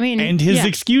 Yeah, I mean, And his yeah.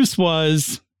 excuse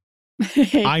was,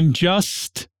 I'm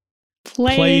just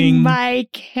playing my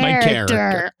character.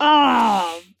 character.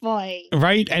 Oh boy.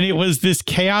 right. And it was this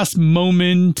chaos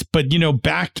moment, but,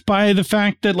 backed by the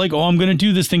fact that like, oh, I'm going to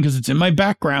do this thing because it's in my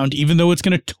background, even though it's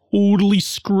going to totally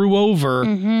screw over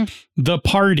Hmm. the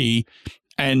party.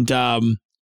 And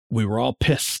we were all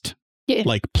pissed, Yeah.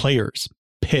 like players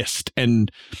pissed.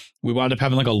 And we wound up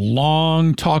having like a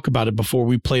long talk about it before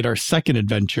we played our second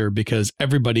adventure, because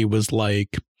everybody was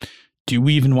like, do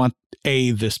we even want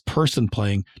this person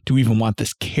playing? Do we even want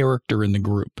this character in the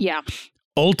group? Yeah.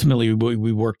 Ultimately,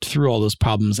 we worked through all those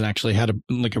problems and actually had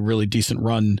a really decent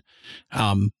run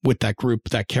with that group,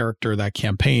 that character, that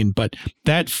campaign. But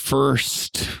that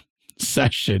first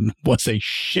session was a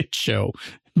shit show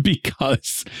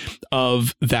because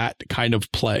of that kind of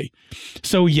play.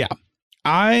 So yeah,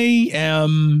 I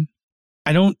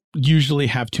don't usually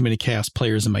have too many chaos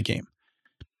players in my game.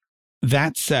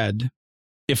 That said,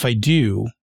 if I do,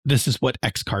 this is what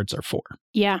X cards are for.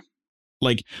 Yeah.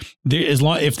 Like,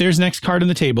 if there's an X card on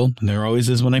the table, and there always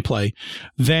is when I play,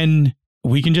 then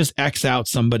we can just X out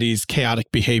somebody's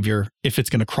chaotic behavior if it's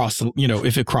going to cross,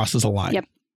 if it crosses a line. Yep.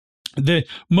 The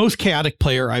most chaotic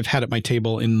player I've had at my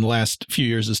table in the last few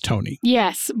years is Tony,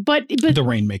 Yes, but the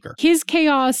Rainmaker. his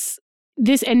chaos.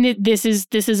 This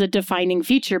is a defining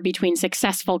feature between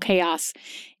successful chaos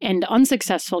and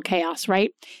unsuccessful chaos,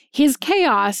 right? His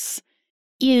chaos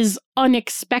is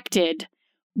unexpected,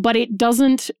 but it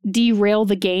doesn't derail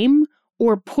the game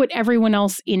or put everyone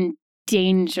else in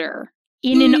danger.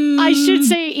 I should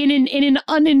say in an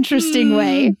uninteresting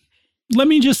way. Let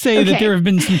me just say that Okay. there have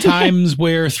been some times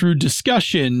where through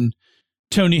discussion,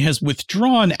 Tony has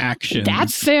withdrawn actions.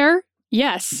 That's fair.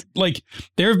 Yes. Like,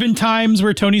 there have been times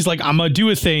where Tony's like, I'm going to do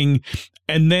a thing.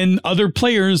 And then other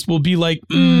players will be like,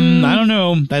 I don't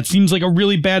know. That seems like a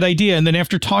really bad idea. And then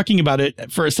after talking about it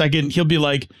for a second, he'll be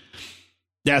like,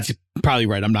 that's probably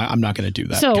right. I'm not going to do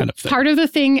that So kind of thing. part of the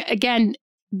thing, again,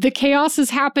 the chaos is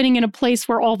happening in a place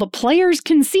where all the players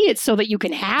can see it so that you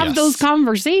can have Yes. those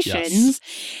conversations. Yes.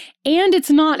 And it's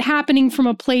not happening from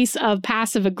a place of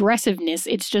passive aggressiveness.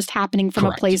 It's just happening from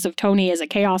Correct. a place of Tony as a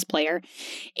chaos player.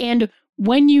 And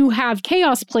when you have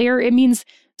chaos player, it means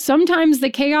sometimes the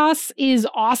chaos is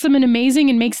awesome and amazing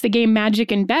and makes the game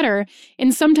magic and better.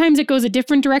 And sometimes it goes a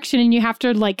different direction and you have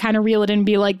to like kind of reel it in and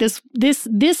be like, this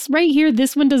right here,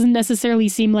 this one doesn't necessarily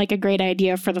seem like a great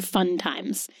idea for the fun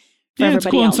times. For Yeah, it's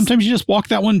everybody cool. And else. sometimes you just walk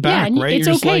that one back, and right? it's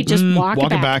You're okay. Just walk it it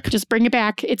back. Just bring it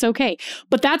back. It's okay.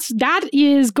 But that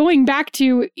is going back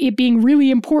to it being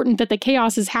really important that the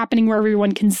chaos is happening where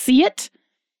everyone can see it,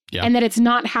 Yeah. and that it's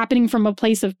not happening from a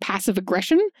place of passive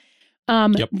aggression.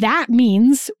 Yep. That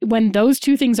means when those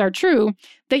two things are true,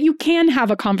 that you can have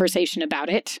a conversation about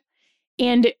it,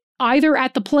 and either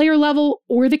at the player level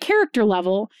or the character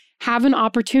level, have an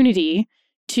opportunity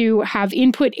to have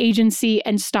input, agency,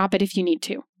 and stop it if you need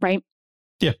to, right?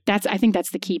 Yeah. I think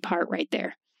that's the key part right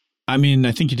there. I mean,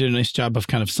 I think you did a nice job of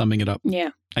kind of summing it up. Yeah.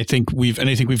 I think we've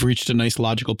reached a nice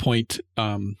logical point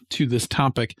to this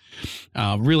topic,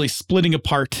 really splitting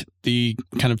apart the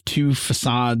kind of two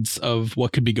facades of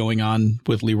what could be going on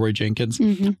with Leroy Jenkins.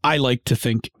 Mm-hmm. I like to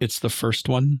think it's the first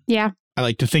one. Yeah. I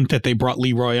like to think that they brought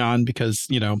Leroy on because,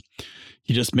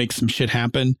 he just makes some shit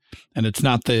happen, and it's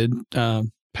not the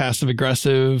passive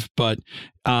aggressive, but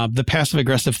the passive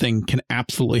aggressive thing can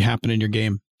absolutely happen in your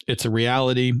game. It's a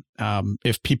reality.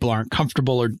 If people aren't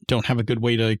comfortable or don't have a good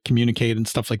way to communicate and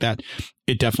stuff like that,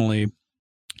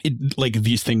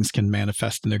 these things can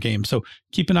manifest in their game. So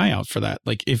keep an eye out for that.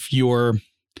 Like if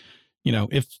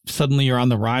if suddenly you're on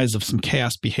the rise of some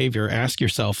chaos behavior, ask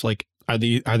yourself, like, are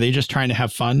they just trying to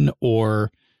have fun,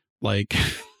 or like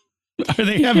are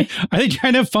they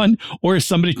trying to have fun, or is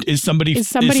somebody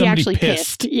actually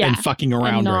pissed? Yeah. and fucking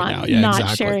around not, right now? Yeah, not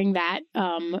exactly. sharing that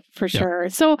for sure.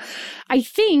 So I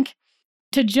think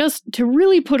to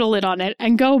really put a lid on it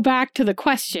and go back to the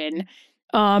question,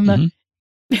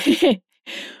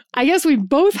 I guess we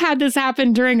both had this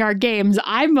happen during our games.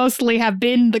 I mostly have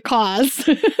been the cause.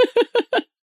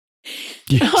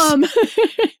 Yes.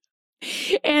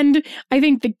 And I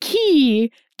think the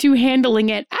key to handling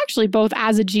it, actually both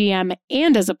as a GM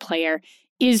and as a player,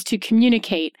 is to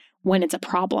communicate when it's a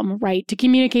problem, right? To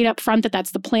communicate up front that that's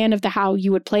the plan of how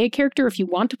you would play a character if you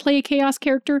want to play a chaos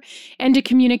character, and to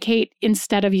communicate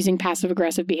instead of using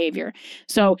passive-aggressive behavior.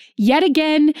 So yet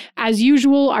again, as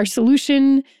usual, our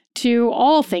solution to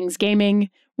all things gaming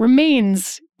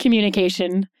remains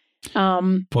communication.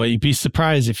 Boy, you'd be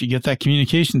surprised if you get that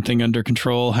communication thing under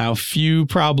control, how few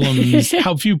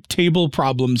table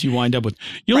problems you wind up with.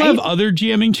 You'll have other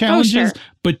GMing challenges,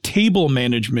 but table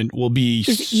management will be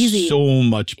so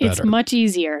much better. It's much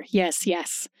easier. Yes.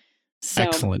 So,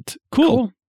 excellent.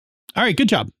 Cool. All right. Good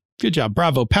job. Good job.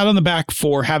 Bravo. Pat on the back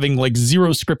for having like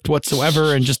zero script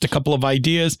whatsoever and just a couple of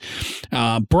ideas.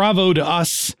 Bravo to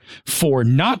us for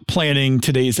not planning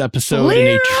today's episode in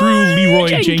a true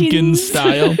Leroy Jenkins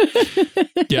style.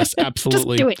 Yes,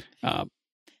 absolutely. Just do it.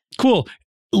 Cool.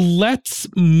 Let's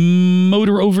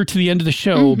motor over to the end of the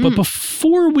show. Mm-hmm. But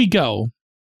before we go,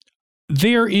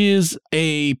 there is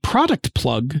a product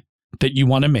plug that you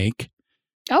want to make.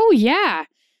 Oh, yeah.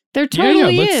 There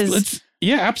totally is.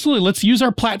 Yeah, absolutely. Let's use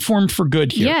our platform for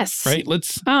good here. Yes. Right?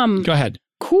 Let's go ahead.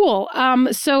 Cool.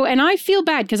 So, and I feel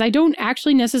bad because I don't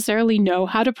actually necessarily know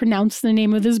how to pronounce the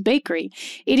name of this bakery.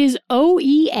 It is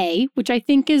OEA, which I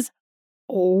think is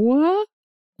Oya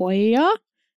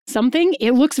something.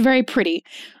 It looks very pretty.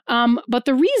 But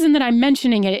the reason that I'm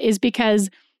mentioning it is because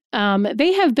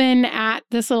they have been at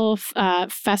this little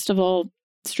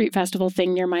street festival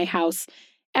thing near my house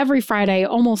every Friday,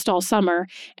 almost all summer.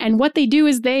 And what they do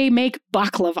is they make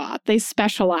baklava. They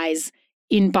specialize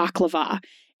in baklava.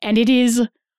 And it is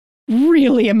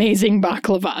really amazing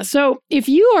baklava. So if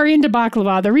you are into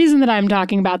baklava, the reason that I'm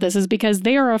talking about this is because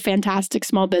they are a fantastic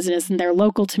small business and they're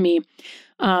local to me.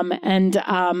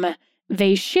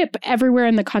 They ship everywhere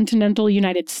in the continental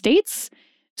United States.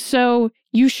 So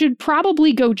you should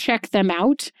probably go check them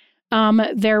out.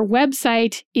 Their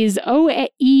website is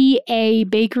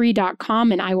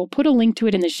oeabakery.com, and I will put a link to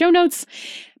it in the show notes.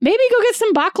 Maybe go get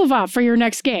some baklava for your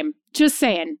next game. Just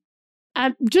saying.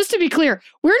 Just to be clear,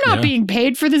 we're not being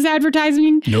paid for this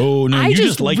advertising. No, I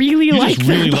just really like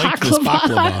this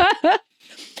baklava.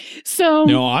 So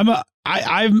no,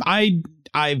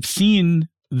 I've seen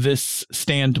this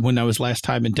stand when I was last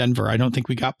time in Denver. I don't think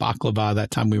we got baklava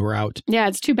that time we were out. Yeah,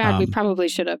 it's too bad. We probably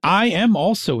should have. I am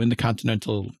also in the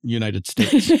continental United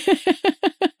States.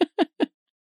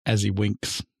 As he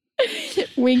winks.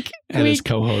 Wink. At his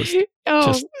co-host. Oh,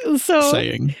 just so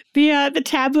saying. The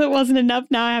tablet wasn't enough.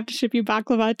 Now I have to ship you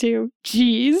baklava too.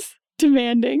 Jeez.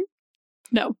 Demanding.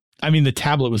 No. I mean, the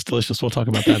tablet was delicious. We'll talk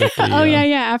about that at the...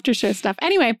 after show stuff.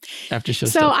 Anyway. After show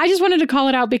stuff. So I just wanted to call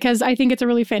it out because I think it's a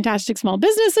really fantastic small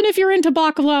business. And if you're into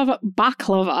baklava,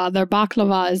 their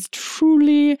baklava is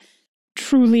truly,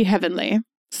 truly heavenly.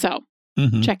 So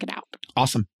check it out.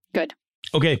 Awesome. Good.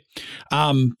 Okay.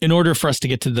 In order for us to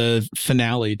get to the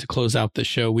finale to close out the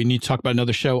show, we need to talk about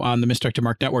another show on the Misdirected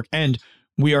Mark Network. And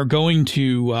we are going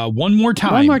to one more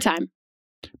time.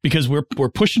 Because we're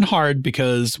pushing hard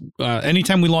because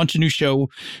anytime we launch a new show,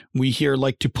 we here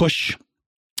like to push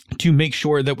to make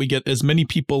sure that we get as many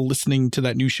people listening to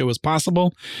that new show as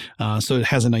possible. So it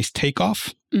has a nice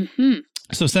takeoff. Mm-hmm.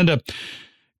 So Senda,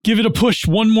 give it a push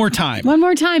one more time. One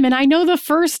more time. And I know the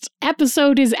first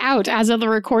episode is out as of the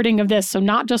recording of this. So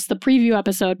not just the preview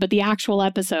episode, but the actual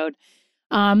episode.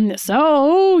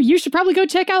 So you should probably go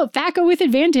check out Thaco with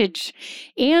Advantage.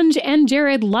 Ange and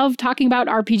Jared love talking about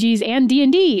RPGs and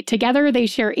D&D. Together, they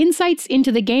share insights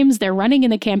into the games they're running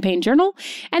in the campaign journal,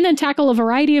 and then tackle a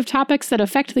variety of topics that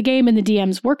affect the game in the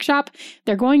DM's workshop.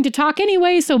 They're going to talk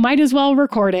anyway, so might as well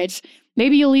record it.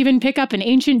 Maybe you'll even pick up an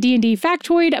ancient D&D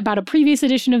factoid about a previous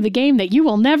edition of the game that you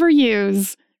will never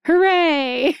use.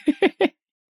 Hooray!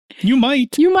 You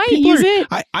might use it.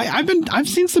 I've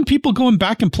seen some people going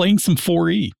back and playing some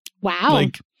 4E. Wow.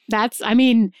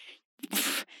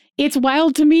 It's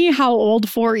wild to me how old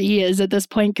 4E is at this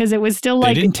point because it was still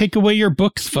like... They didn't take away your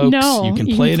books, folks. No, you can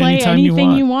play it anytime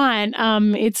you want.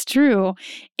 It's true.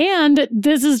 And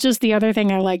this is just the other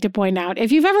thing I like to point out.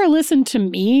 If you've ever listened to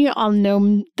me on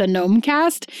the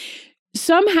Gnomecast,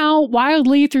 somehow,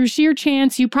 wildly, through sheer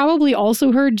chance, you probably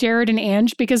also heard Jared and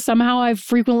Ange because somehow I've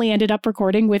frequently ended up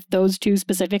recording with those two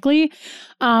specifically.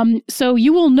 So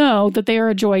you will know that they are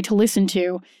a joy to listen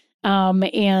to.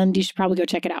 And you should probably go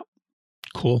check it out.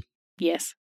 Cool.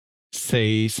 Yes.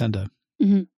 Say, Senda.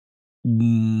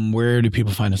 Where do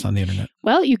people find us on the internet?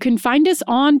 Well, you can find us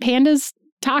on Pandas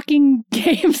Talking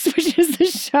Games, which is the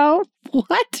show.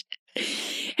 What?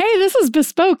 Hey, this is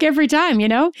bespoke every time, you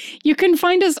know? You can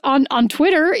find us on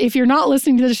Twitter, if you're not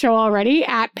listening to the show already,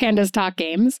 at Pandas Talk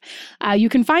Games. You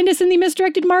can find us in the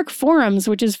Misdirected Mark forums,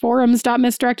 which is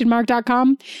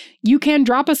forums.misdirectedmark.com. You can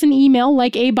drop us an email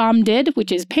like A-Bomb did,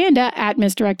 which is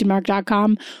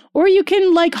panda@misdirectedmark.com. Or you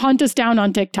can, hunt us down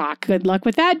on TikTok. Good luck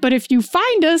with that. But if you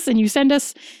find us and you send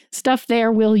us stuff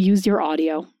there, we'll use your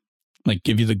audio.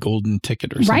 Give you the golden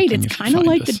ticket or something. Right, it's kind of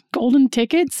like the golden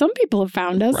ticket. Some people have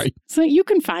found us. Right. So you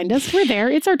can find us. We're there.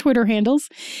 It's our Twitter handles.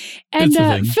 And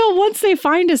Phil, once they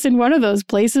find us in one of those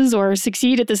places or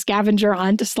succeed at the scavenger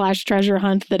hunt / treasure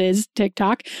hunt that is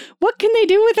TikTok, what can they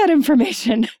do with that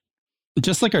information?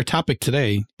 Just like our topic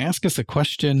today, ask us a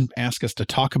question, ask us to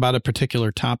talk about a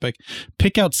particular topic,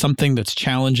 pick out something that's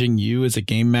challenging you as a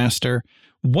game master,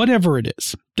 whatever it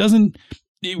is.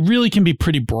 It really can be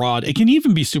pretty broad. It can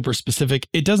even be super specific.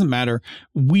 It doesn't matter.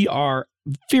 We are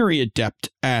very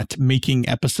adept at making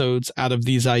episodes out of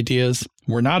these ideas.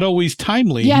 We're not always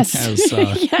timely. Yes.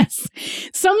 Yes.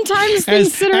 Sometimes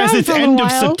things sit around it's for a end while.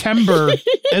 of September,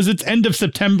 as it's end of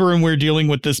September and we're dealing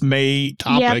with this May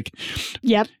topic.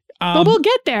 Yep. But we'll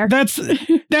get there. That's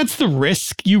the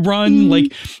risk you run.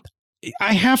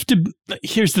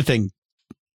 Here's the thing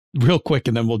real quick,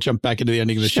 and then we'll jump back into the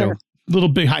ending of the show. Little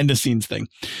behind the scenes thing.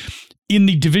 In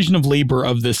the division of labor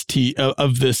of this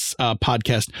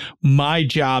podcast, my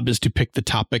job is to pick the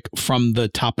topic from the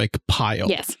topic pile.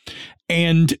 Yes.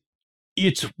 And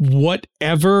it's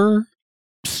whatever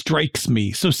strikes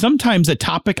me. So sometimes a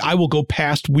topic I will go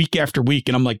past week after week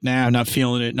and I'm like, nah, I'm not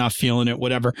feeling it,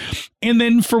 whatever. And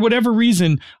then for whatever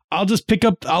reason, I'll just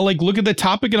I'll look at the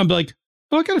topic and I'll be like,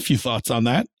 oh, I got a few thoughts on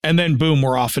that. And then boom,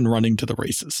 we're off and running to the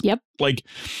races. Yep.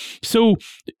 So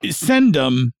send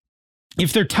them.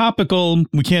 If they're topical,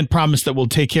 we can't promise that we'll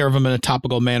take care of them in a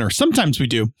topical manner. Sometimes we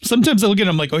do. Sometimes I look at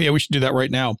them like, oh yeah, we should do that right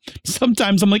now.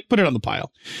 Sometimes I'm like, put it on the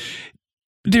pile.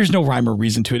 There's no rhyme or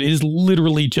reason to it. It is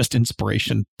literally just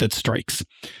inspiration that strikes.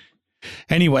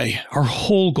 Anyway, our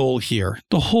whole goal here,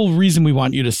 the whole reason we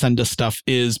want you to send us stuff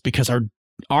is because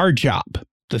our job,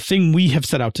 the thing we have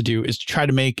set out to do is to try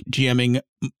to make GMing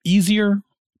easier,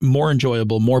 more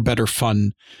enjoyable, better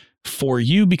fun for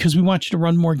you because we want you to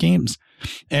run more games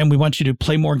and we want you to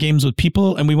play more games with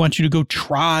people and we want you to go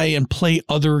try and play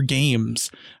other games.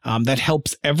 That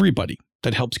helps everybody.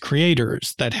 That helps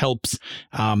creators. That helps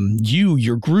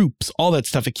your groups, all that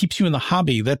stuff. It keeps you in the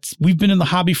hobby. We've been in the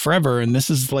hobby forever and this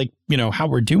is how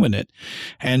we're doing it.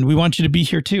 And we want you to be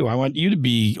here too. I want you to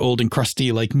be old and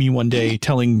crusty like me one day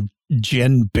telling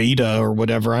Gen Beta or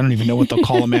whatever. I don't even know what they'll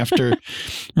call them after,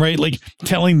 right?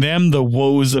 Telling them the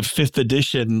woes of 5th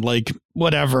edition,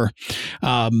 whatever.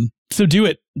 So do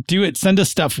it. Send us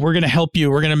stuff. We're going to help you.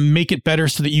 We're going to make it better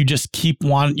so that you just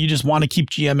want to keep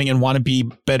GMing and want to be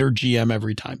better GM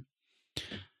every time.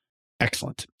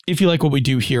 Excellent. If you like what we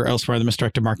do here elsewhere on the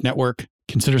Misdirected Mark Network,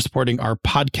 consider supporting our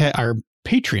podcast, our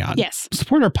Patreon. Yes.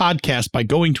 Support our podcast by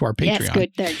going to our Patreon. Yes,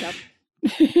 good. There you go.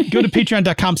 Go to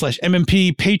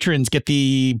patreon.com/MMP. Patrons get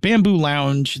the Bamboo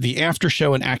Lounge, the after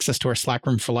show, and access to our Slack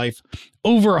room for life.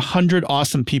 Over 100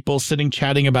 awesome people sitting,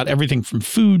 chatting about everything from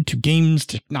food to games,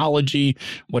 technology,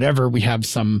 whatever. We have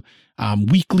some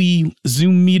weekly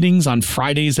Zoom meetings on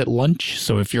Fridays at lunch.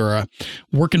 So if you're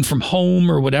working from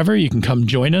home or whatever, you can come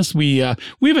join us. We have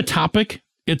a topic.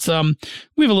 It's we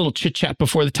have a little chit chat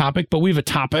before the topic, but we have a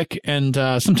topic and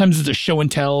sometimes it's a show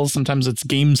and tell, sometimes it's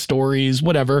game stories,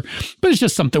 whatever, but it's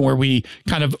just something where we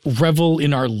kind of revel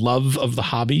in our love of the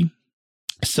hobby.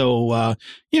 So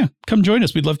come join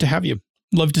us. We'd love to have you.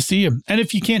 Love to see you. And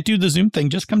if you can't do the Zoom thing,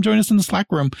 just come join us in the Slack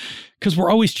room because we're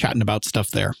always chatting about stuff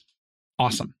there.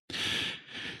 Awesome.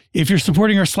 If you're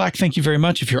supporting our Slack, thank you very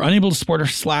much. If you're unable to support our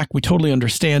Slack, we totally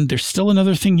understand. There's still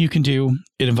another thing you can do.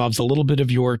 It involves a little bit of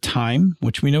your time,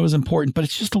 which we know is important, but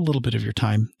it's just a little bit of your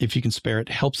time. If you can spare it,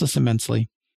 helps us immensely.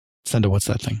 Senda, what's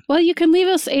that thing? Well, you can leave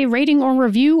us a rating or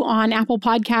review on Apple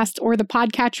Podcasts or the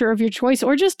podcatcher of your choice,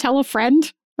 or just tell a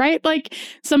friend, right?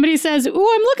 Somebody says, oh,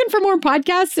 I'm looking for more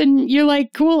podcasts. And you're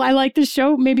like, cool, I like this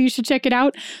show. Maybe you should check it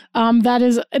out. That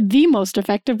is the most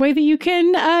effective way that you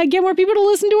can get more people to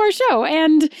listen to our show.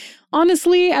 And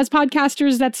honestly, as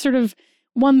podcasters, that's sort of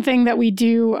one thing that we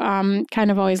do kind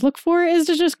of always look for is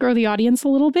to just grow the audience a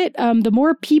little bit. The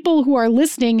more people who are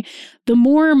listening, the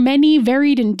more many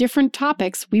varied and different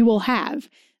topics we will have.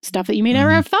 Stuff that you may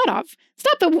never have thought of.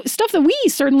 Stuff that we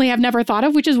certainly have never thought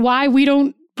of, which is why we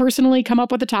don't personally come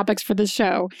up with the topics for this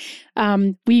show.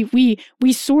 We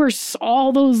source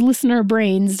all those listener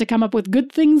brains to come up with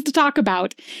good things to talk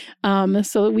about,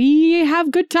 so that we have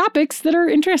good topics that are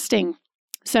interesting.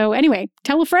 So anyway,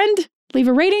 tell a friend, leave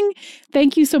a rating.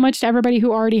 Thank you so much to everybody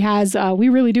who already has. We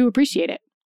really do appreciate it.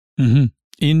 Mm-hmm.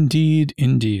 Indeed,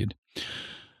 indeed.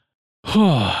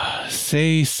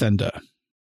 Say, Senda,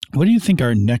 what do you think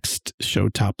our next show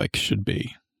topic should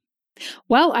be?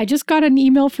 Well, I just got an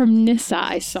email from Nissa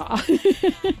I saw.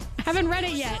 Haven't read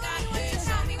it yet.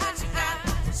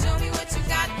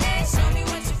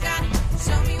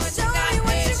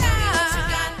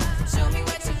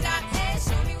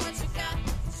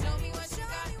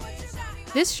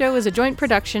 This show is a joint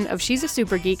production of She's a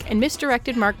Super Geek and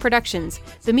Misdirected Mark Productions,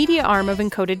 the media arm of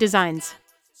Encoded Designs.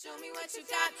 Show me what you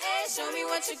got, hey, show me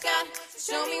what you got.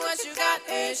 Show me what you got,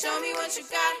 hey, show me what you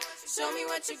got. Show me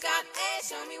what you got, hey,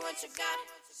 show me what you got.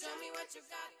 Show me what you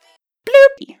got.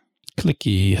 Bloop!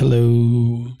 Clicky,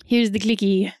 hello. Here's the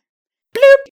clicky.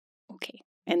 Bloop! Okay,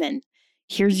 and then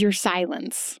here's your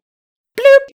silence.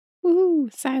 Bloop! Ooh,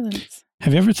 silence.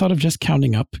 Have you ever thought of just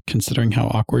counting up, considering how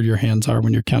awkward your hands are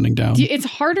when you're counting down? It's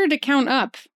harder to count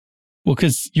up. Well,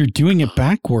 because you're doing it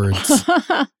backwards.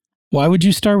 Why would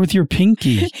you start with your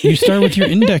pinky? You start with your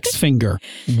index finger.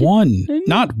 1,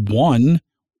 not 1.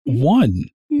 1,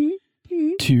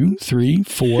 2, 3,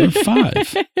 4,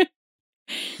 5.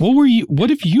 What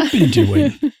have you been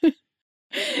doing?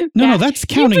 No, that's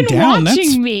counting down. You've been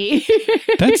watching me.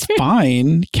 That's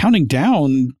fine. Counting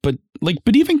down, but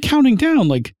even counting down,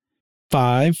 like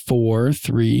 5, 4,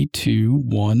 3, 2,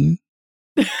 1.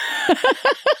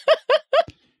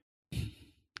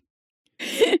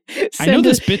 I know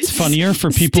this bit's funnier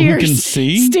for people who can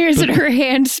see. Stares at her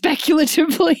hand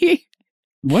speculatively.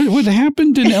 What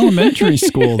happened in elementary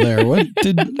school there? What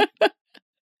did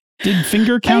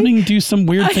finger counting do some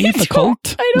weird thing at the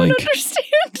cult? I don't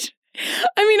understand.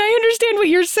 I mean, I understand what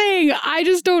you're saying. I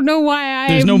just don't know why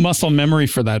There's no muscle memory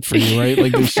for that for you, right?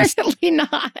 Like there's apparently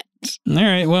not. All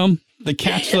right, well, the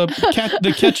ketchup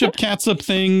catsup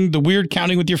thing, the weird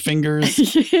counting with your fingers.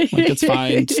 Like it's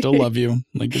fine. Still love you.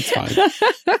 Like it's fine.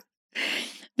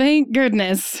 Thank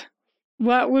goodness.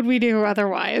 What would we do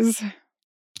otherwise?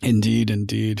 Indeed,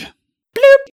 indeed.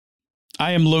 Bloop.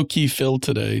 I am low-key Phil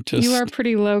today. You are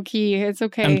pretty low-key. It's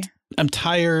okay. I'm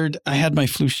tired. I had my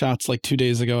flu shots like 2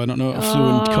 days ago. I don't know, flu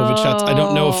and COVID shots. I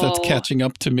don't know if that's catching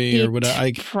up to me or what.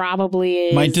 Probably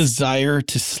is. My desire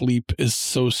to sleep is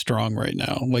so strong right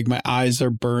now. Like my eyes are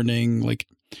burning. Like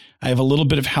I have a little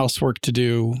bit of housework to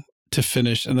do to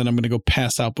finish, and then I'm going to go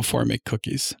pass out before I make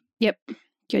cookies. Yep.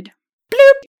 Good.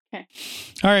 Bloop. Okay.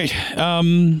 All right.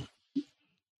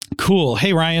 Cool.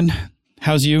 Hey, Ryan.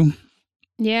 How's you?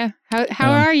 Yeah.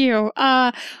 How are you?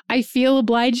 I feel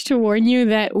obliged to warn you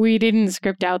that we didn't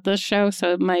script out this show,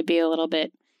 so it might be a little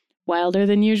bit wilder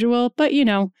than usual. But,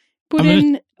 put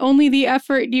in only the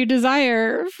effort you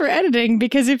desire for editing,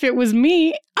 because if it was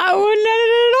me, I wouldn't edit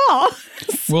it at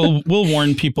all. We'll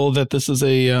warn people that this is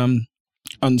a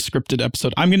unscripted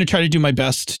episode. I'm going to try to do my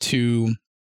best to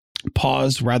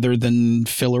pause rather than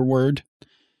filler word.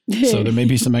 So there may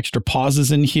be some extra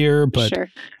pauses in here, but sure.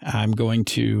 I'm going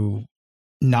to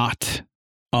not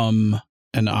and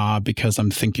because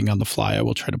I'm thinking on the fly. I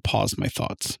will try to pause my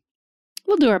thoughts.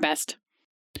 We'll do our best.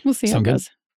 We'll see how it goes.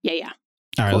 Yeah.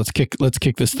 All right, let's kick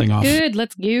this thing off. Good,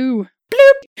 let's go.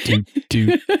 Bloop.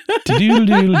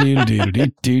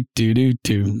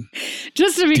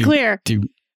 Just to be clear,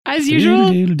 as usual,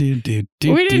 we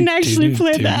didn't actually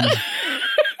plan that,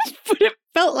 but it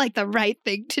felt like the right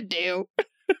thing to do.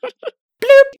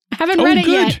 Bloop. I haven't read it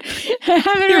yet. I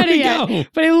haven't read it yet,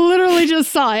 but I literally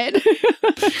just saw it.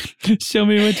 Show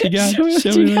me what you got. Show me what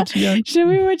you got. Show me what you got. Show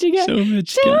me what you got. Show me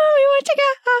what you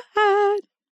got.